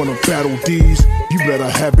 You wanna battle D's? You better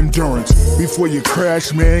have endurance. Before you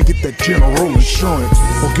crash, man, get that general insurance.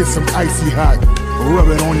 Or get some icy hot, rub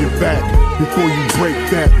it on your back. Before you break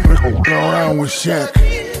that, around with Shaq.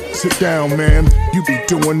 Sit down, man, you be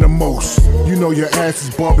doing the most. You know your ass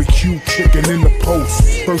is barbecue chicken in the post.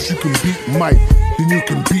 First you can beat Mike, then you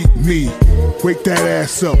can beat me. Wake that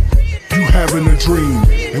ass up, you having a dream.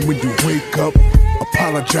 And when you wake up,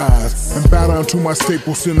 apologize. And bow down to my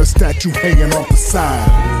Staples Center statue hanging off the side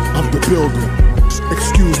of the building.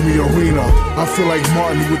 Excuse me, arena, I feel like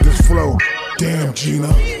Martin with this flow. Damn,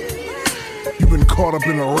 Gina. You've been caught up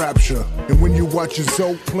in a rapture. And when you watch your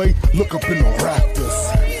Zoe play, look up in the rafters.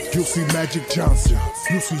 You'll see Magic Johnson,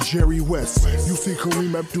 you'll see Jerry West, you'll see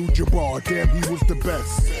Kareem Abdul-Jabbar, damn he was the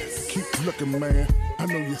best. Keep looking, man, I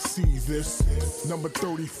know you see this. Number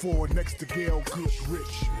 34 next to Gail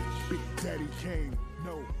Goodrich. Big Daddy Kane,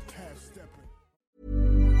 no half-stepping.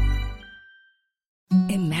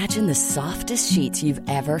 Imagine the softest sheets you've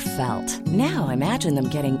ever felt. Now imagine them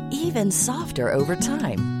getting even softer over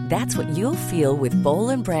time. That's what you'll feel with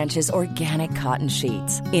Boll & Branch's organic cotton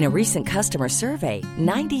sheets. In a recent customer survey,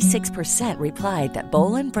 96% replied that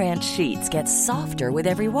Boll & Branch sheets get softer with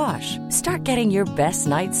every wash. Start getting your best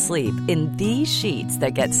night's sleep in these sheets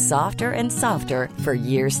that get softer and softer for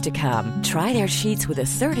years to come. Try their sheets with a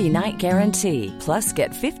 30-night guarantee. Plus,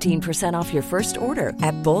 get 15% off your first order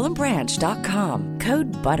at bollandbranch.com.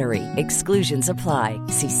 Code BUTTERY. Exclusions apply.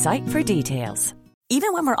 See site for details.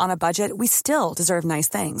 Even when we're on a budget, we still deserve nice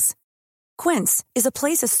things. Quince is a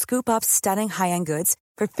place to scoop up stunning high-end goods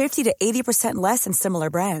for 50 to 80% less than similar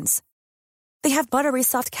brands. They have buttery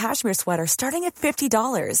soft cashmere sweaters starting at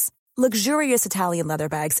 $50, luxurious Italian leather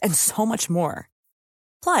bags, and so much more.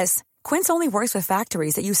 Plus, Quince only works with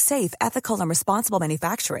factories that use safe, ethical, and responsible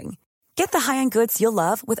manufacturing. Get the high-end goods you'll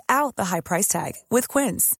love without the high price tag with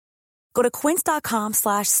Quince. Go to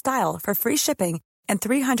quince.com/style for free shipping and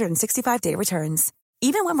 365-day returns.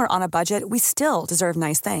 Even when we're on a budget, we still deserve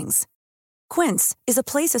nice things. Quince is a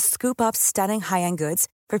place to scoop up stunning high-end goods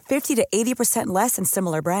for 50 to 80% less than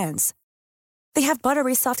similar brands. They have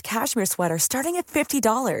buttery soft cashmere sweaters starting at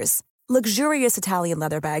 $50, luxurious Italian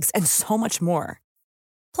leather bags, and so much more.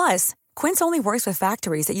 Plus, Quince only works with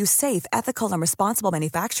factories that use safe, ethical, and responsible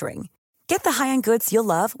manufacturing. Get the high-end goods you'll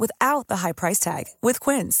love without the high price tag with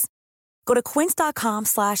Quince. Go to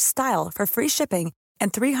quince.com/style for free shipping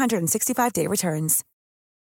and 365-day returns.